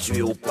 stavit ću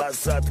ju u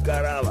pasat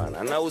karavan.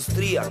 A na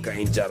Austrijaka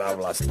inđara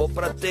vlas,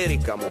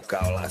 popraterika mu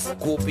kavlas.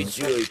 Kupit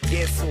ću joj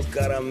kesu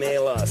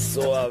karamela,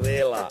 soa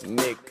vela,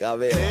 meka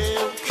vela.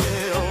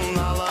 Kel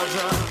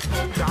nalaža,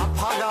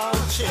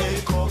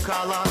 kapagalče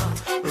kokala,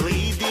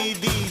 li di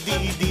di di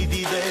di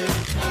di de,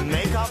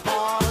 neka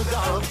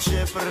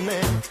pagalče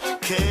prne.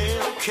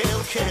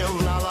 Kel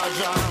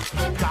nalaža,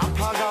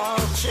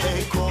 kapagalče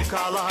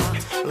kokala,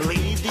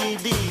 li di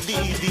di di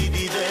di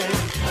di de,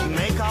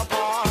 neka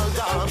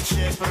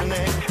pagalče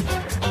prne.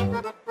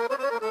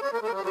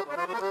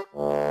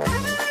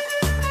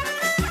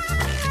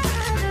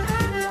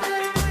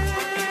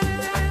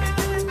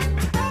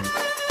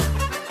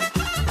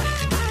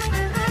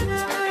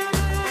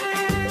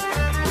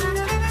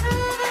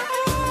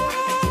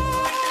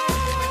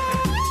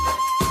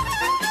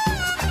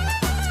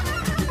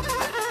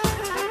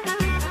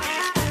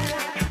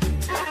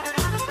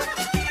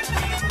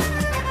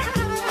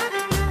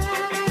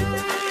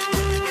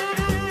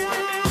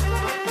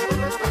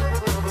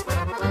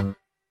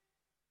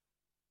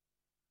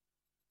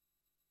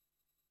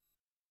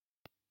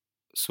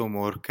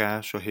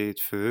 Szomorkás a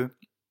hétfő,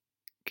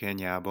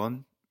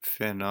 Kenyában,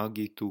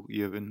 Fenagitu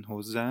jön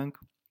hozzánk,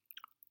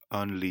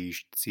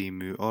 Unleashed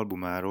című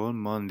albumáról,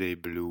 Monday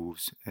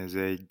Blues. Ez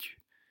egy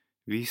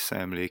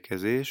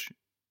visszaemlékezés,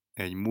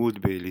 egy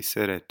múltbéli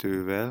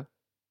szeretővel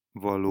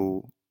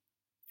való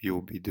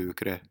jobb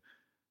időkre.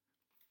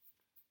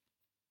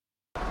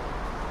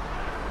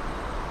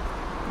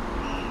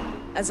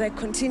 As I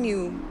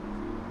continue,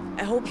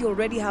 I hope you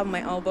already have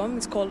my album.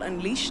 It's called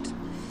Unleashed.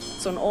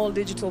 It's on all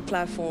digital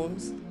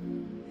platforms.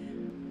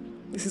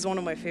 This is one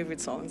of my favorite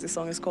songs. This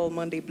song is called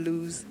Monday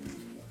Blues.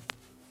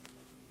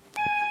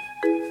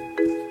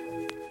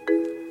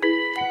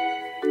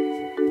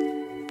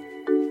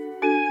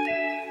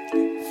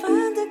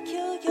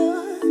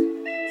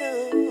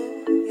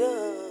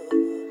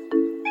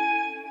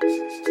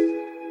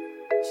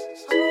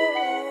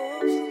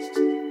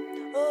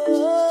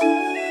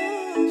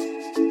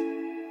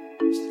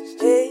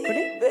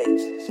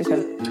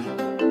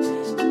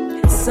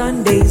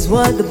 Sundays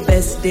were the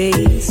best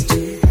days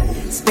to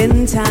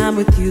spend time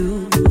with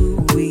you.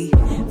 We've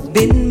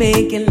been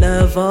making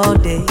love all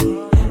day.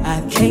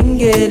 I can't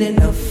get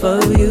enough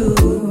of you.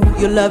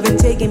 Your love and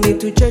taking me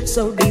to church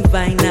so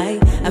divine.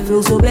 I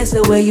feel so blessed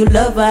the way you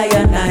love I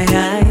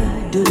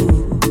do.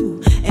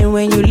 And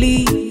when you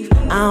leave,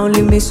 I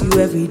only miss you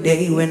every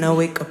day. When I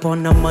wake up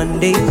on a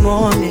Monday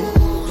morning,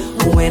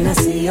 when I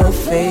see your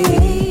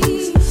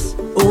face,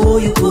 oh,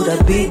 you put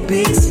a big,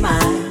 big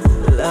smile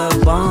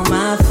up on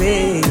my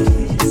face.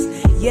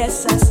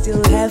 Yes, I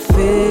still have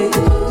faith,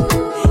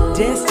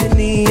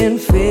 destiny and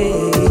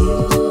faith.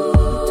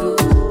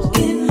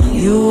 In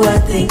you, I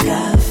think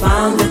I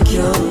found the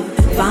cure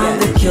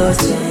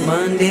to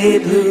Monday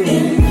blues.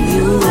 In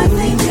you, I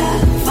think I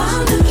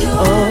found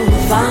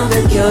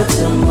the cure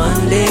to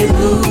Monday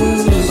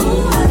blues.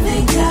 Oh, I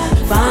think I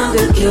found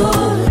the cure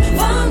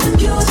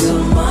to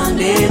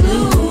Monday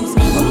blues.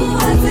 Oh,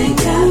 I think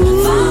I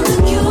found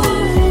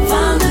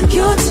the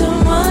cure to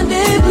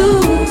Monday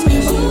blues.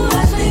 Oh,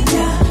 I think I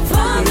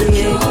found the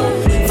cure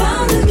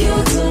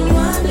to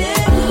Monday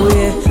blues. Oh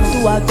yeah,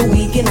 throughout the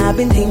weekend I've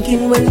been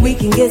thinking when we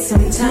can get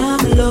some time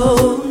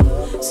alone,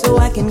 so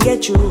I can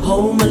get you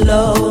home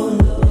alone.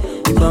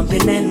 You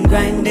bumping and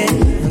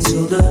grinding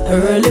until the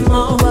early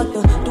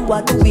morning.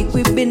 Throughout the week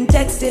we've been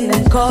texting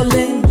and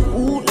calling.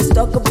 Ooh, let's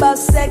talk about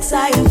sex.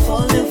 I am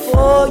falling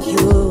for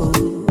you.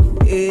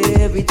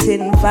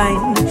 Everything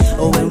fine.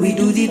 Oh, when we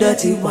do the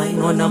dirty wine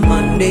on a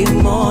Monday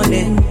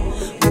morning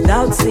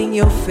without seeing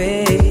your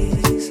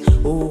face.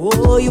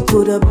 Oh, you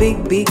put a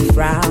big, big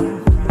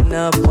frown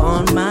up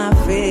on my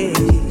face.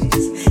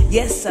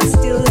 Yes, I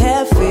still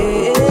have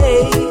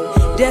faith,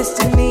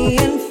 destiny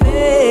and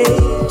fate.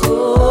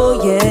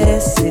 Oh,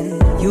 yes, in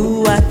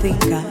you I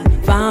think I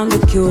found the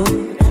cure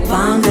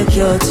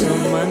to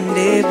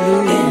Monday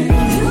blues. In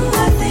you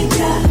I think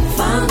I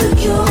found the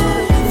cure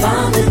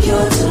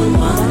to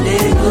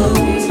Monday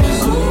blues.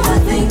 Oh, I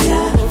think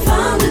I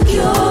found the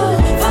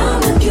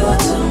cure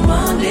to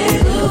Monday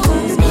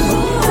blues.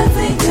 Oh, I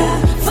think I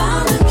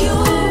found the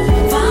cure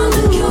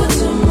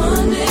to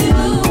Monday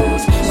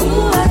blues.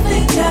 Oh, I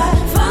think I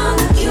found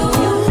the cure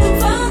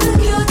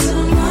to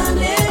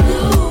Monday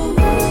blues.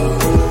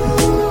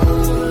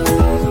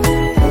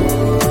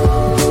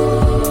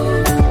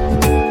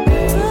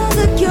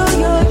 The cure.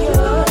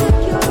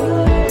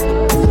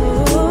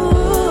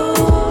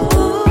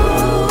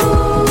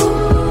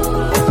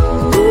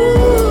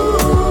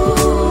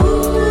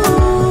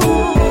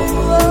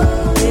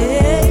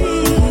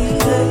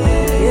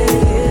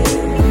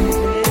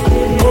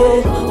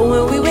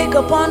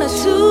 Up on a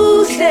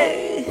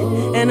Tuesday,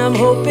 and I'm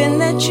hoping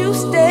that you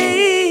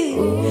stay,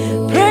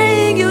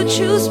 praying you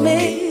choose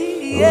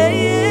me. Yeah,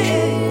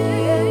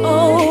 yeah.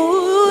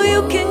 Oh,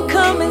 you can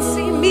come and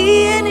see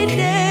me any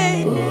day.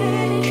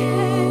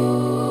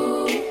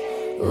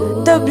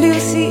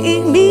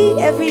 WCE me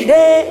every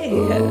day.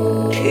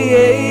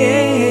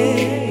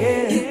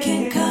 You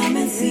can come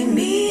and see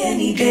me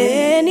any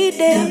day. Any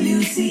day.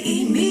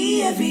 WCE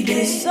me every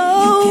day.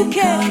 So you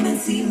can come and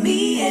see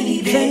me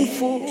any day.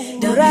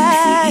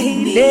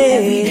 Friday,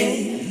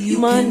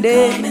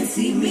 Monday,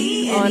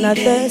 on a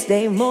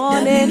Thursday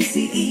morning,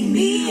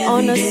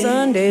 on a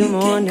Sunday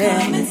morning,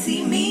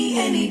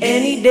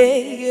 any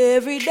day,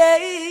 every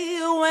day.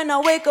 When I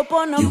wake up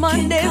on a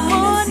Monday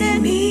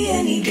morning,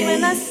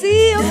 when I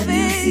see your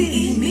face,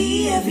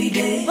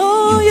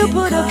 oh, you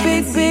put a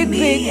big, big,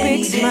 big,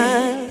 big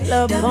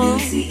smile upon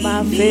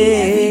my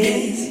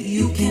face.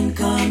 You can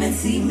come and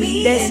see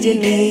me.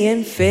 Destiny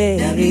and fate.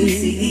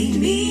 WCE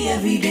me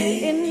every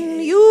day. In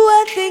you,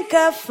 I think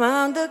I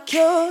found the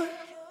cure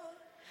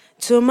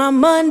to my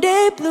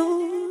Monday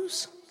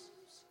blues.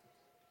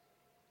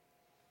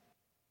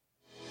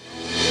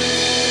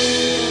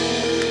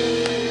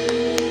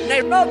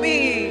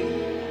 Nairobi!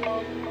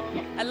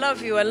 I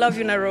love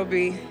you,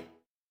 Nairobi.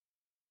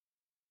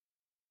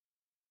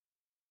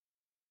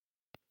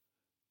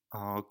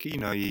 A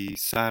kínai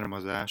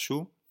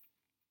származású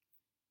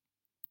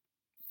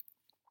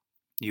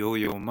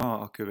Jó-Jó Ma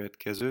a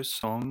következő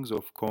Songs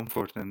of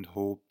Comfort and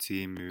Hope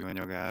című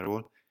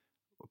anyagáról,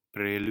 a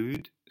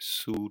Prelude,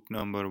 Suite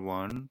No.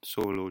 1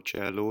 szóló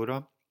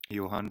csellóra,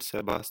 Johann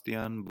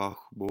Sebastian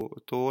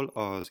Bach-tól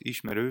az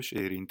ismerős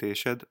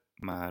érintésed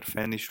már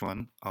fenn is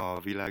van a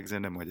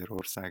Vilàgzene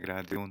Magyarorszàg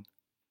rádión.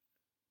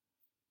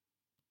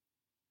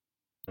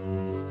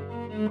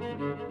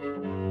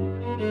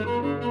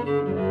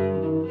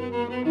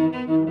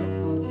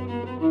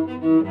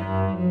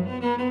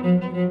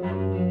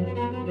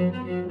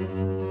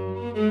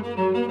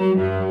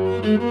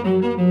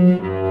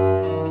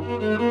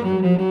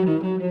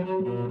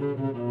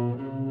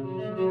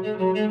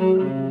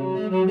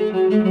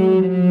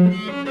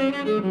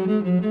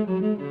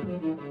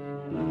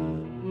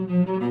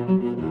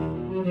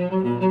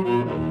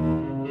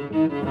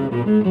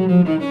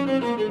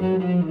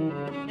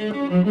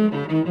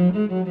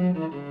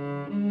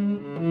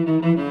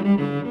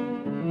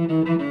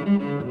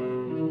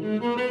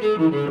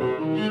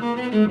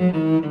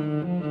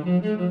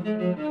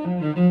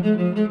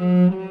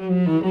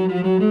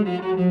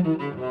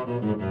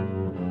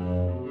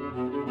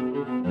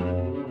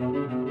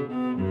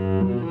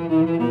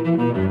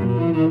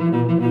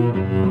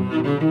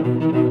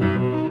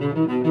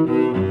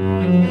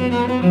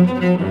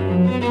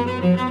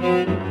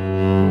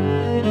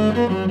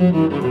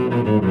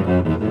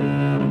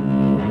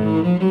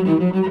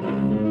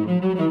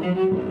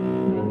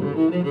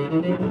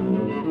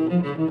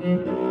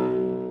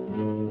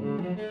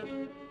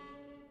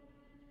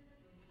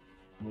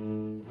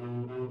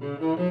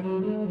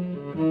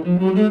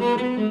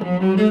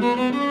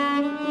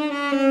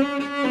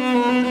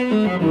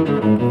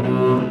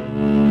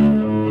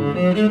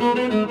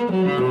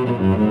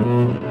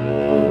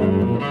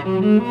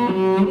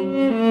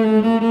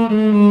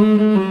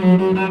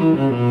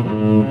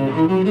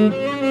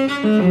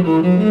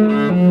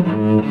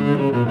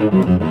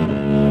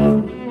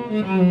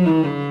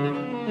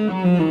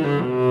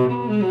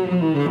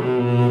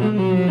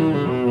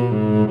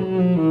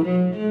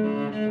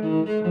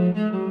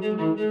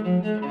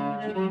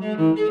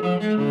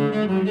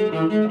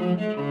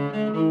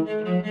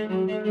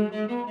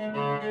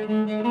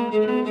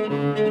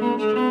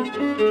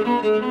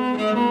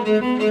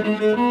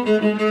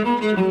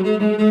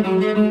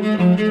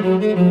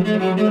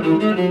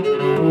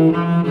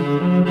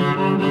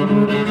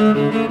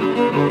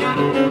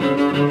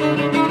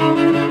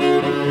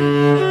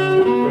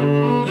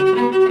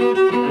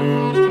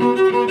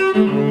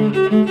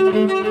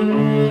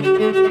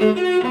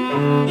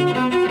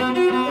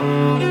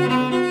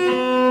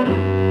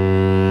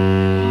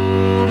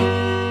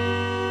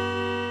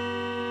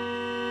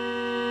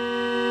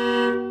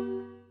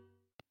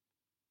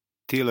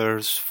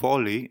 Tiller's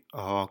Folly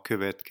a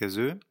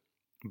következő,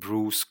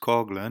 Bruce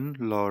Coughlin,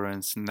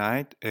 Lawrence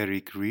Knight,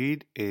 Eric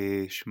Reed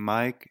és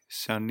Mike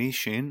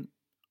Sanishin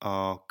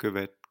a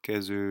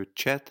következő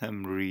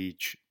Chatham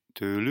Reach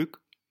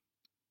tőlük.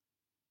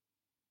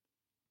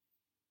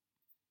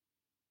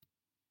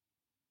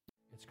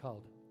 It's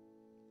called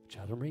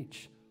Chatham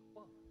Reach.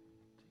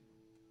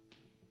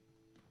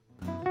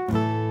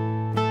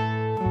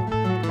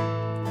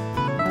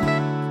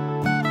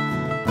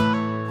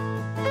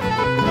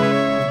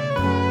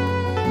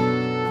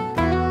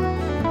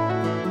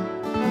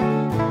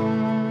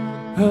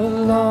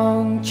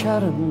 Along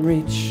Chatham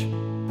Reach,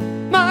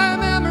 my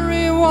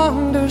memory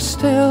wanders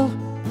still.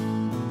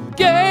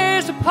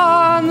 Gaze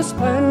upon the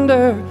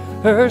splendor,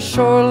 her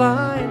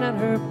shoreline and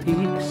her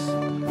peaks.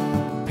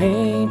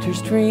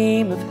 Painter's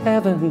dream of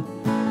heaven,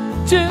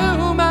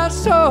 to my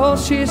soul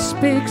she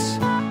speaks.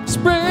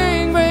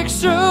 Spring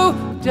breaks through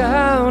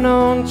down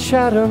on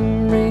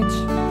Chatham Reach.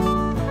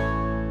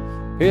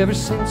 Ever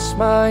since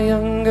my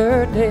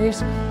younger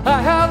days,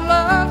 I have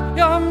loved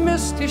your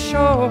misty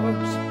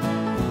shores.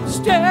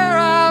 Stare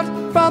out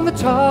from the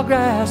tall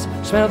grass,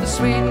 smell the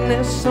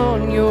sweetness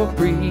on your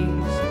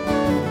breeze.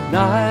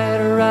 Night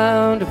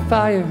around a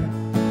fire,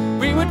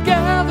 we would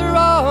gather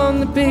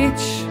on the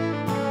beach,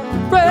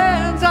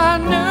 friends I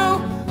knew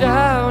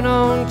down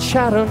on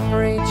Chatham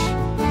Reach.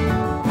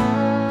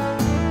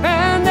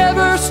 And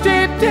ever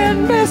steeped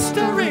in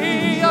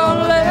mystery, our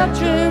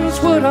legends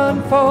would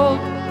unfold.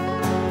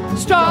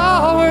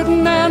 Stalwart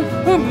men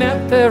who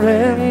met their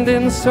end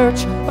in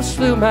search of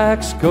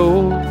Slumac's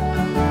gold.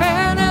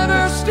 And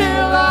ever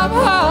still I'm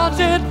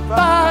haunted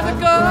by the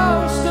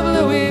ghost of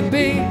Louis B.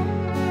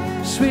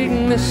 Sweet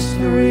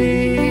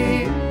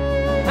mystery,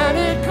 and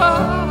it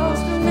calls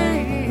to me.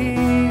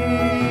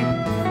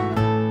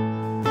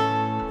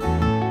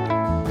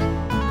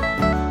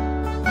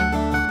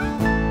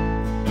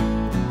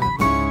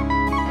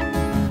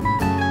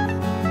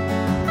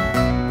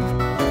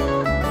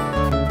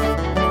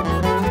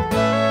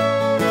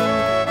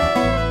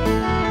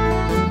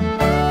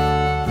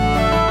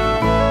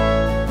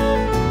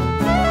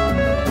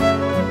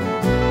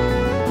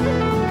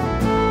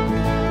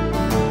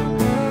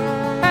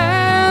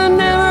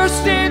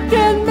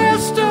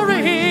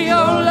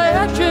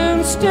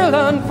 Still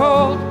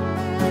unfold.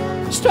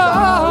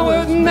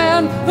 Stalwart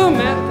men who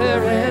met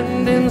their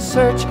end in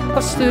search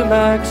of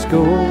Slumac's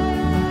gold.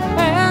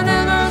 And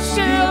ever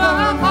still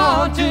I'm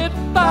haunted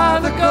by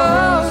the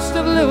ghost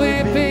of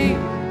Louis B.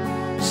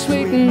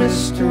 Sweet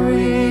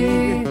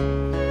mystery,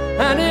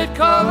 and it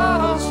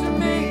calls to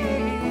me.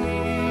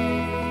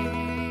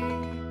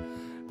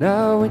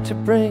 Now winter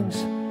brings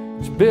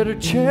its bitter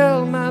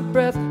chill, my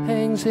breath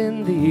hangs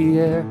in the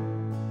air.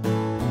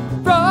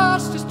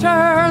 Frost has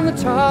turned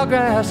the tall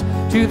grass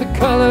to the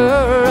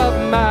color of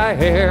my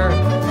hair.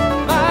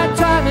 My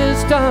time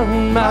is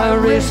done, my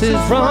race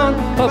is run,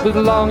 up with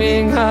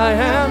longing I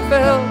am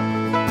filled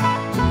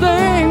to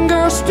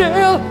linger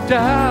still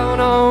down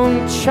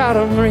on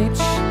Chatham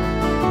Reach.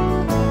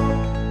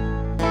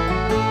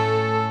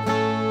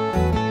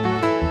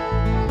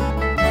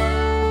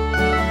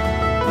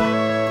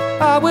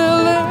 I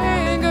will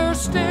linger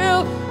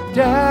still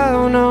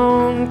down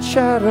on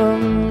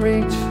Chatham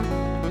Reach.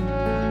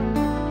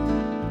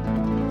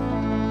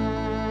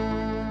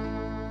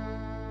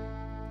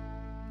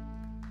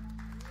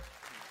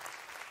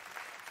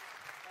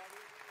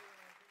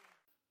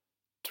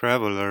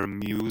 Traveler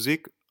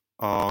Music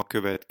a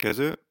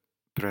következő,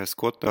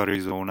 Prescott,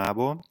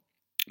 Arizonából.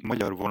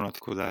 Magyar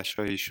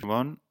vonatkozása is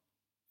van.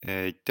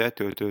 Egy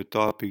tetőtől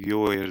talpig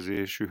jó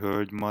érzésű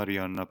hölgy,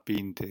 Marianna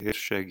Pintér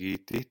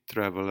segíti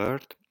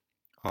Travelert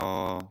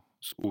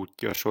az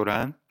útja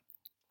során.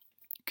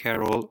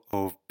 Carol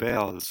of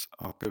Bells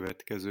a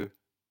következő.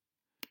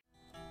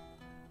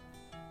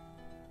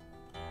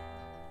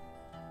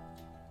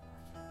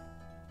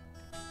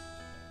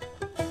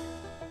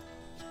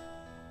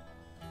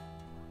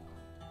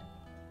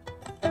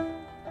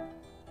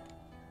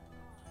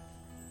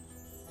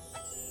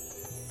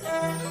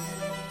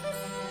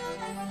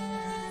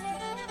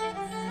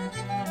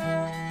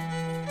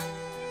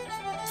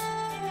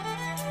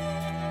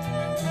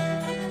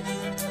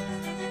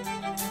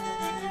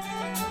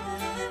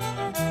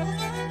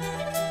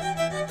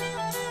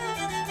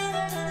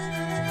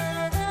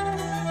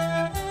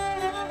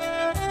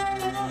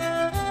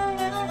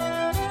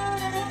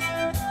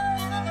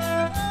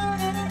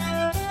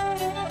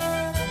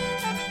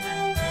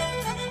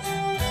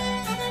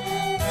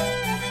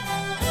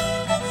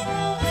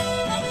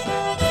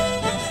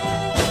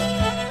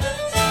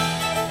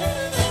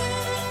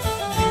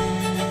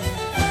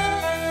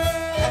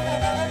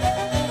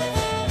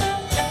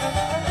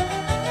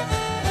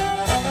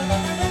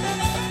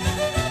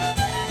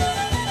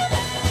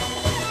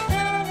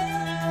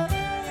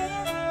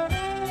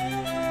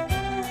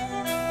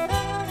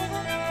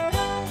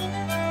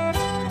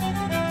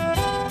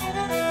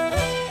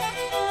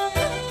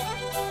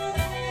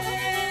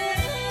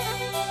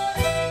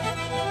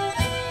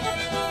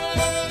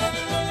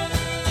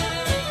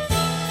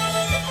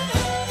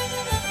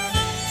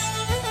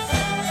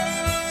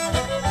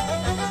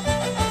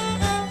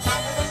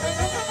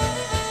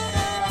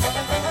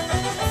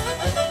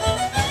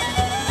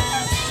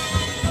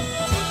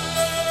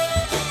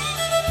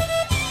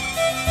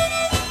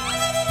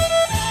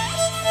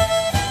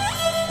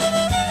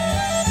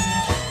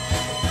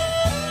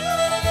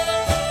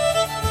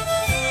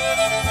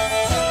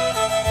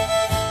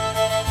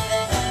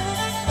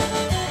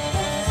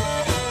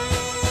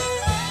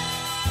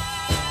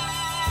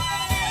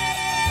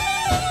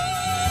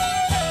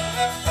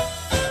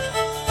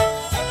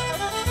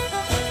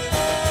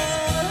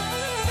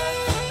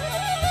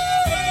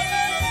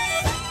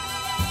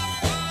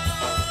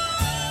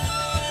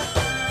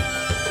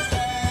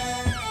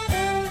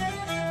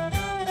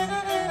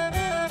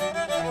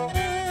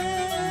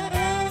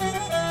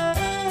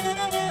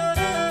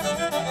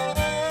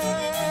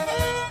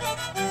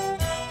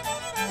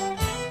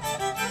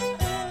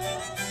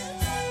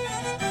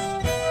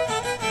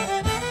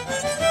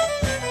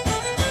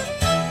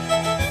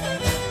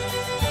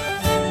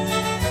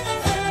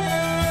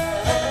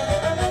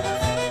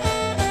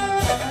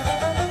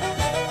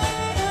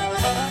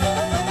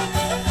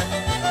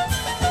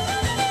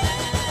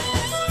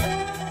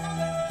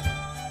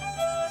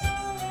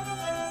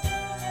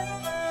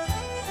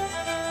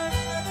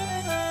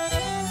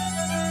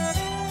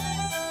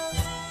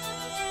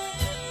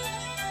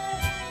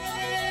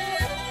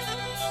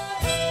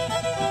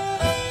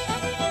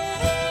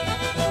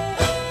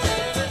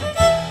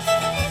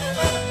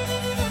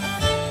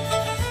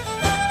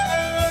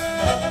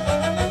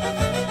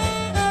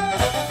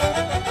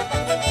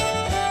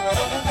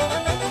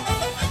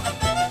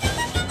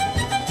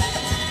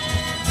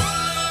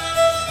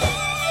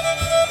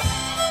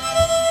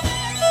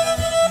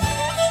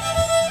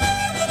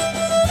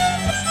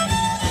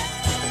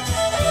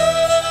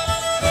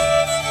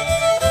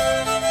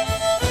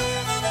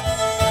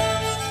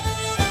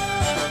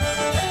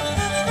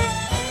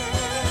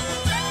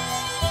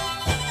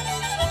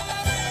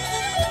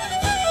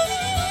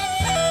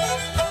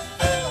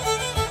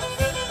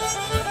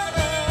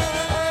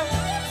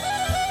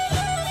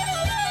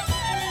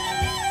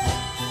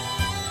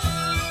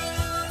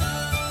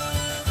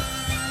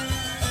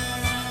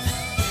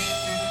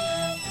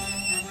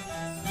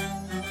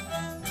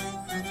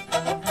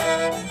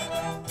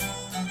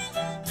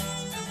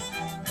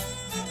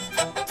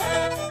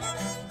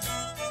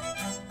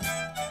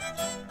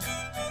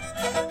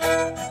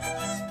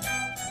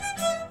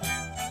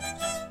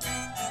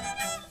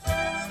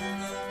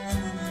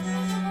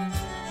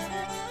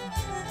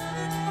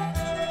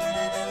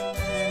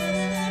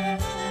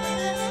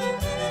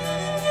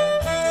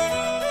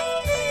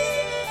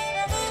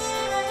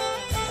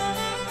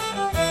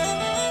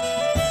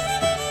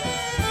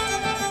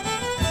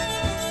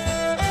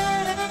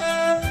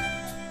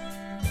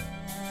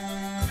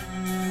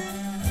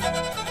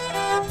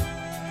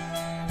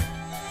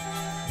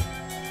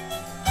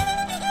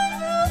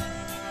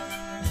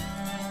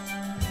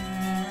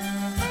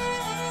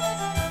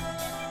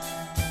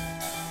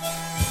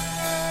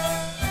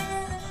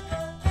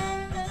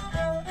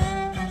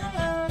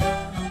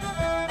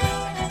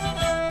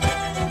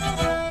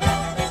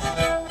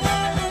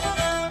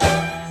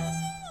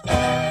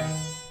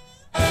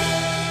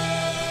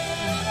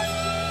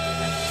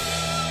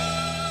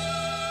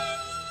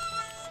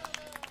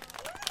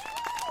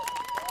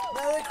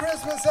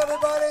 Christmas,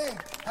 everybody!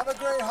 Have a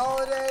great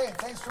holiday!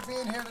 Thanks for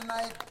being here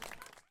tonight!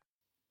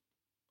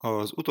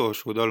 Az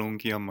utolsó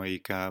dalunk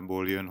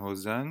Jamaikából jön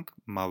hozzánk,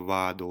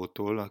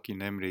 Mavadótól, aki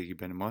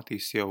nemrégiben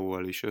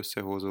Matisyaóval is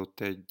összehozott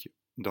egy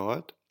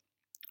dalt.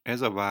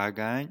 Ez a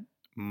vágány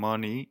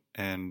Money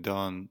and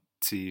Done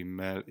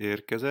címmel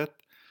érkezett.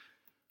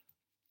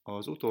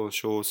 Az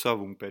utolsó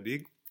szavunk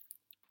pedig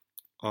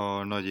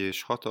a nagy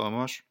és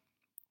hatalmas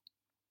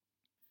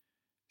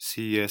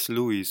C.S.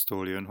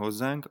 Lewis-tól jön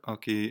hozzánk,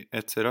 aki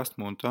egyszer azt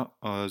mondta,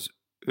 az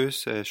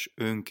összes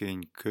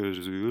önkény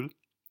közül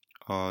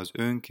az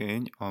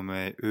önkény,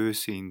 amely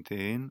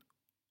őszintén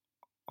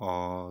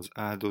az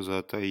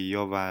áldozatai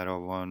javára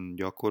van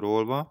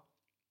gyakorolva,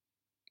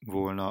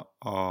 volna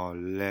a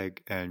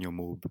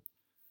legelnyomóbb.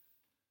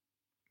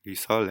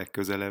 Vissza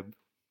legközelebb.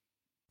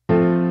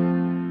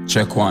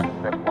 Check one.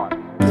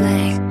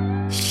 Black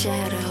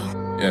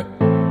shadow. Yeah.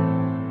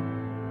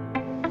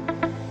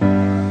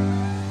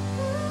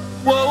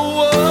 Whoa,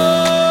 whoa.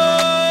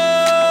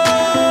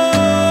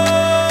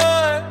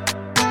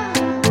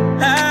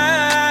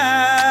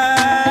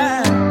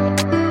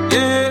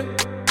 Yeah.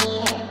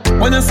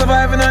 When you're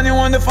surviving and you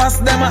want to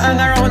fast them and hang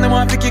around them,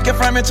 want to kick you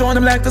from your throne,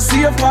 them like to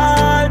see you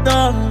fall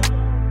down.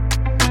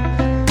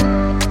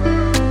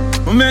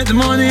 We make the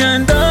money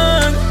and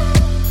done.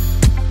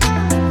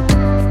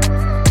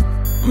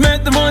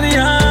 Make the money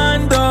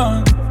and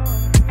done.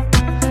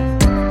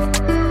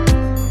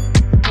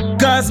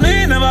 Cause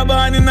me never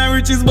born in the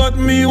riches, but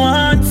me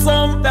want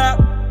some that.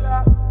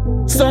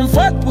 Some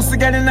fat pussy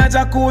get in a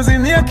jacuzzi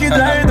naked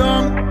lie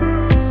down.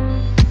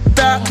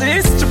 That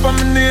this strip on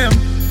my name,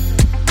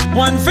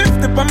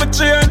 150 on my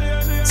chain.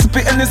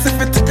 Spitting this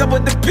if it take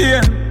about the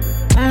pain.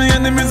 The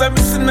enemies are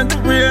missing at the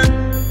rain.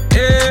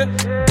 Yeah.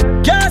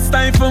 Can't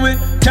stand for me,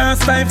 can't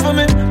stand for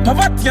me.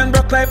 Poverty and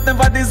broke life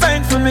never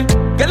designed for me.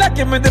 Girl, I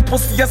give me the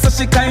pussy, yes, so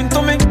she kind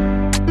to me.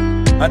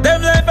 And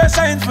them life I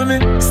shine for me.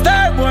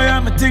 Star boy,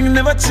 I'm a thing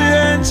never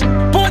change.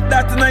 Put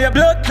that in your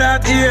blood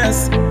clot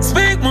ears.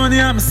 Speak money,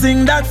 I'm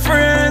sing that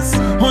phrase.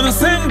 Wanna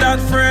sing that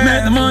phrase.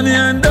 Make the money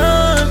and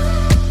done.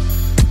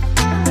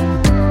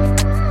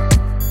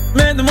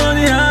 Make the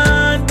money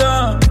and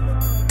done.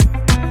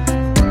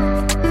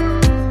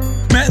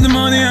 Make the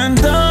money and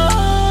done.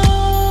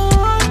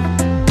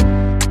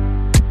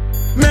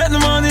 Make the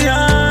money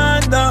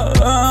and done.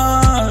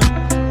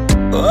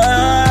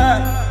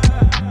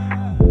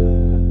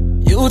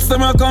 Youths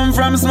them a come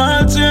from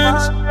small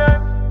change.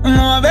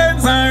 No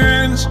events and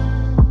range.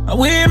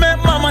 We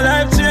make mama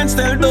life change.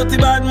 Tell dirty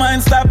bad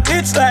mind stop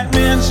itch like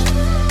mange.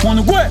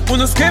 Wanna go,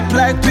 wanna skip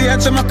like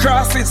PH. I'm a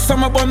cross it,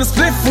 some up on the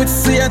split with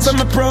CH.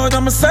 I'm proud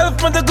of myself,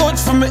 but the good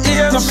for my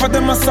ears. Not for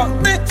them I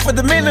suck dick for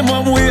the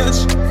minimum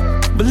wage.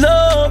 But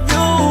love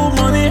you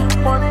money,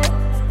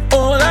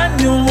 all I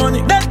new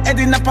money. That head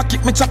in a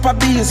pocket, me chop a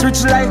beast.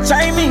 Rich like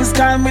Chinese,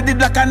 call me the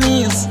black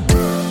anise.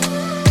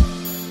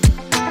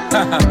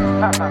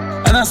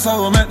 And that's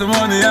how we make the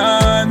money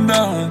and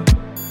done.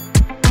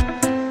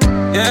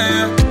 Yeah,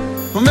 yeah.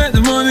 We make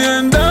the money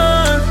and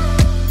done.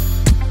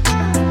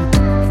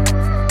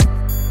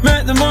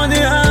 Make the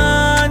money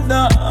and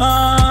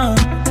done.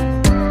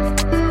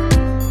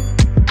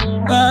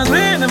 Cause we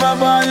never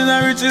born in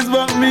the riches,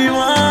 but me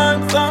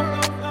want some.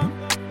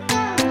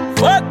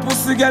 What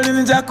pussy girl in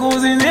the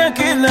jacuzzi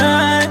naked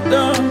night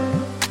down.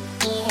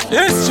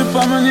 It's trip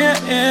on my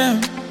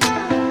name.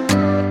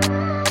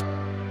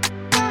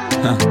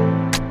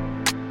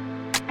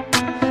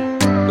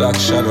 Black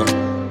shadow,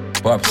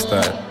 pop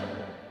style.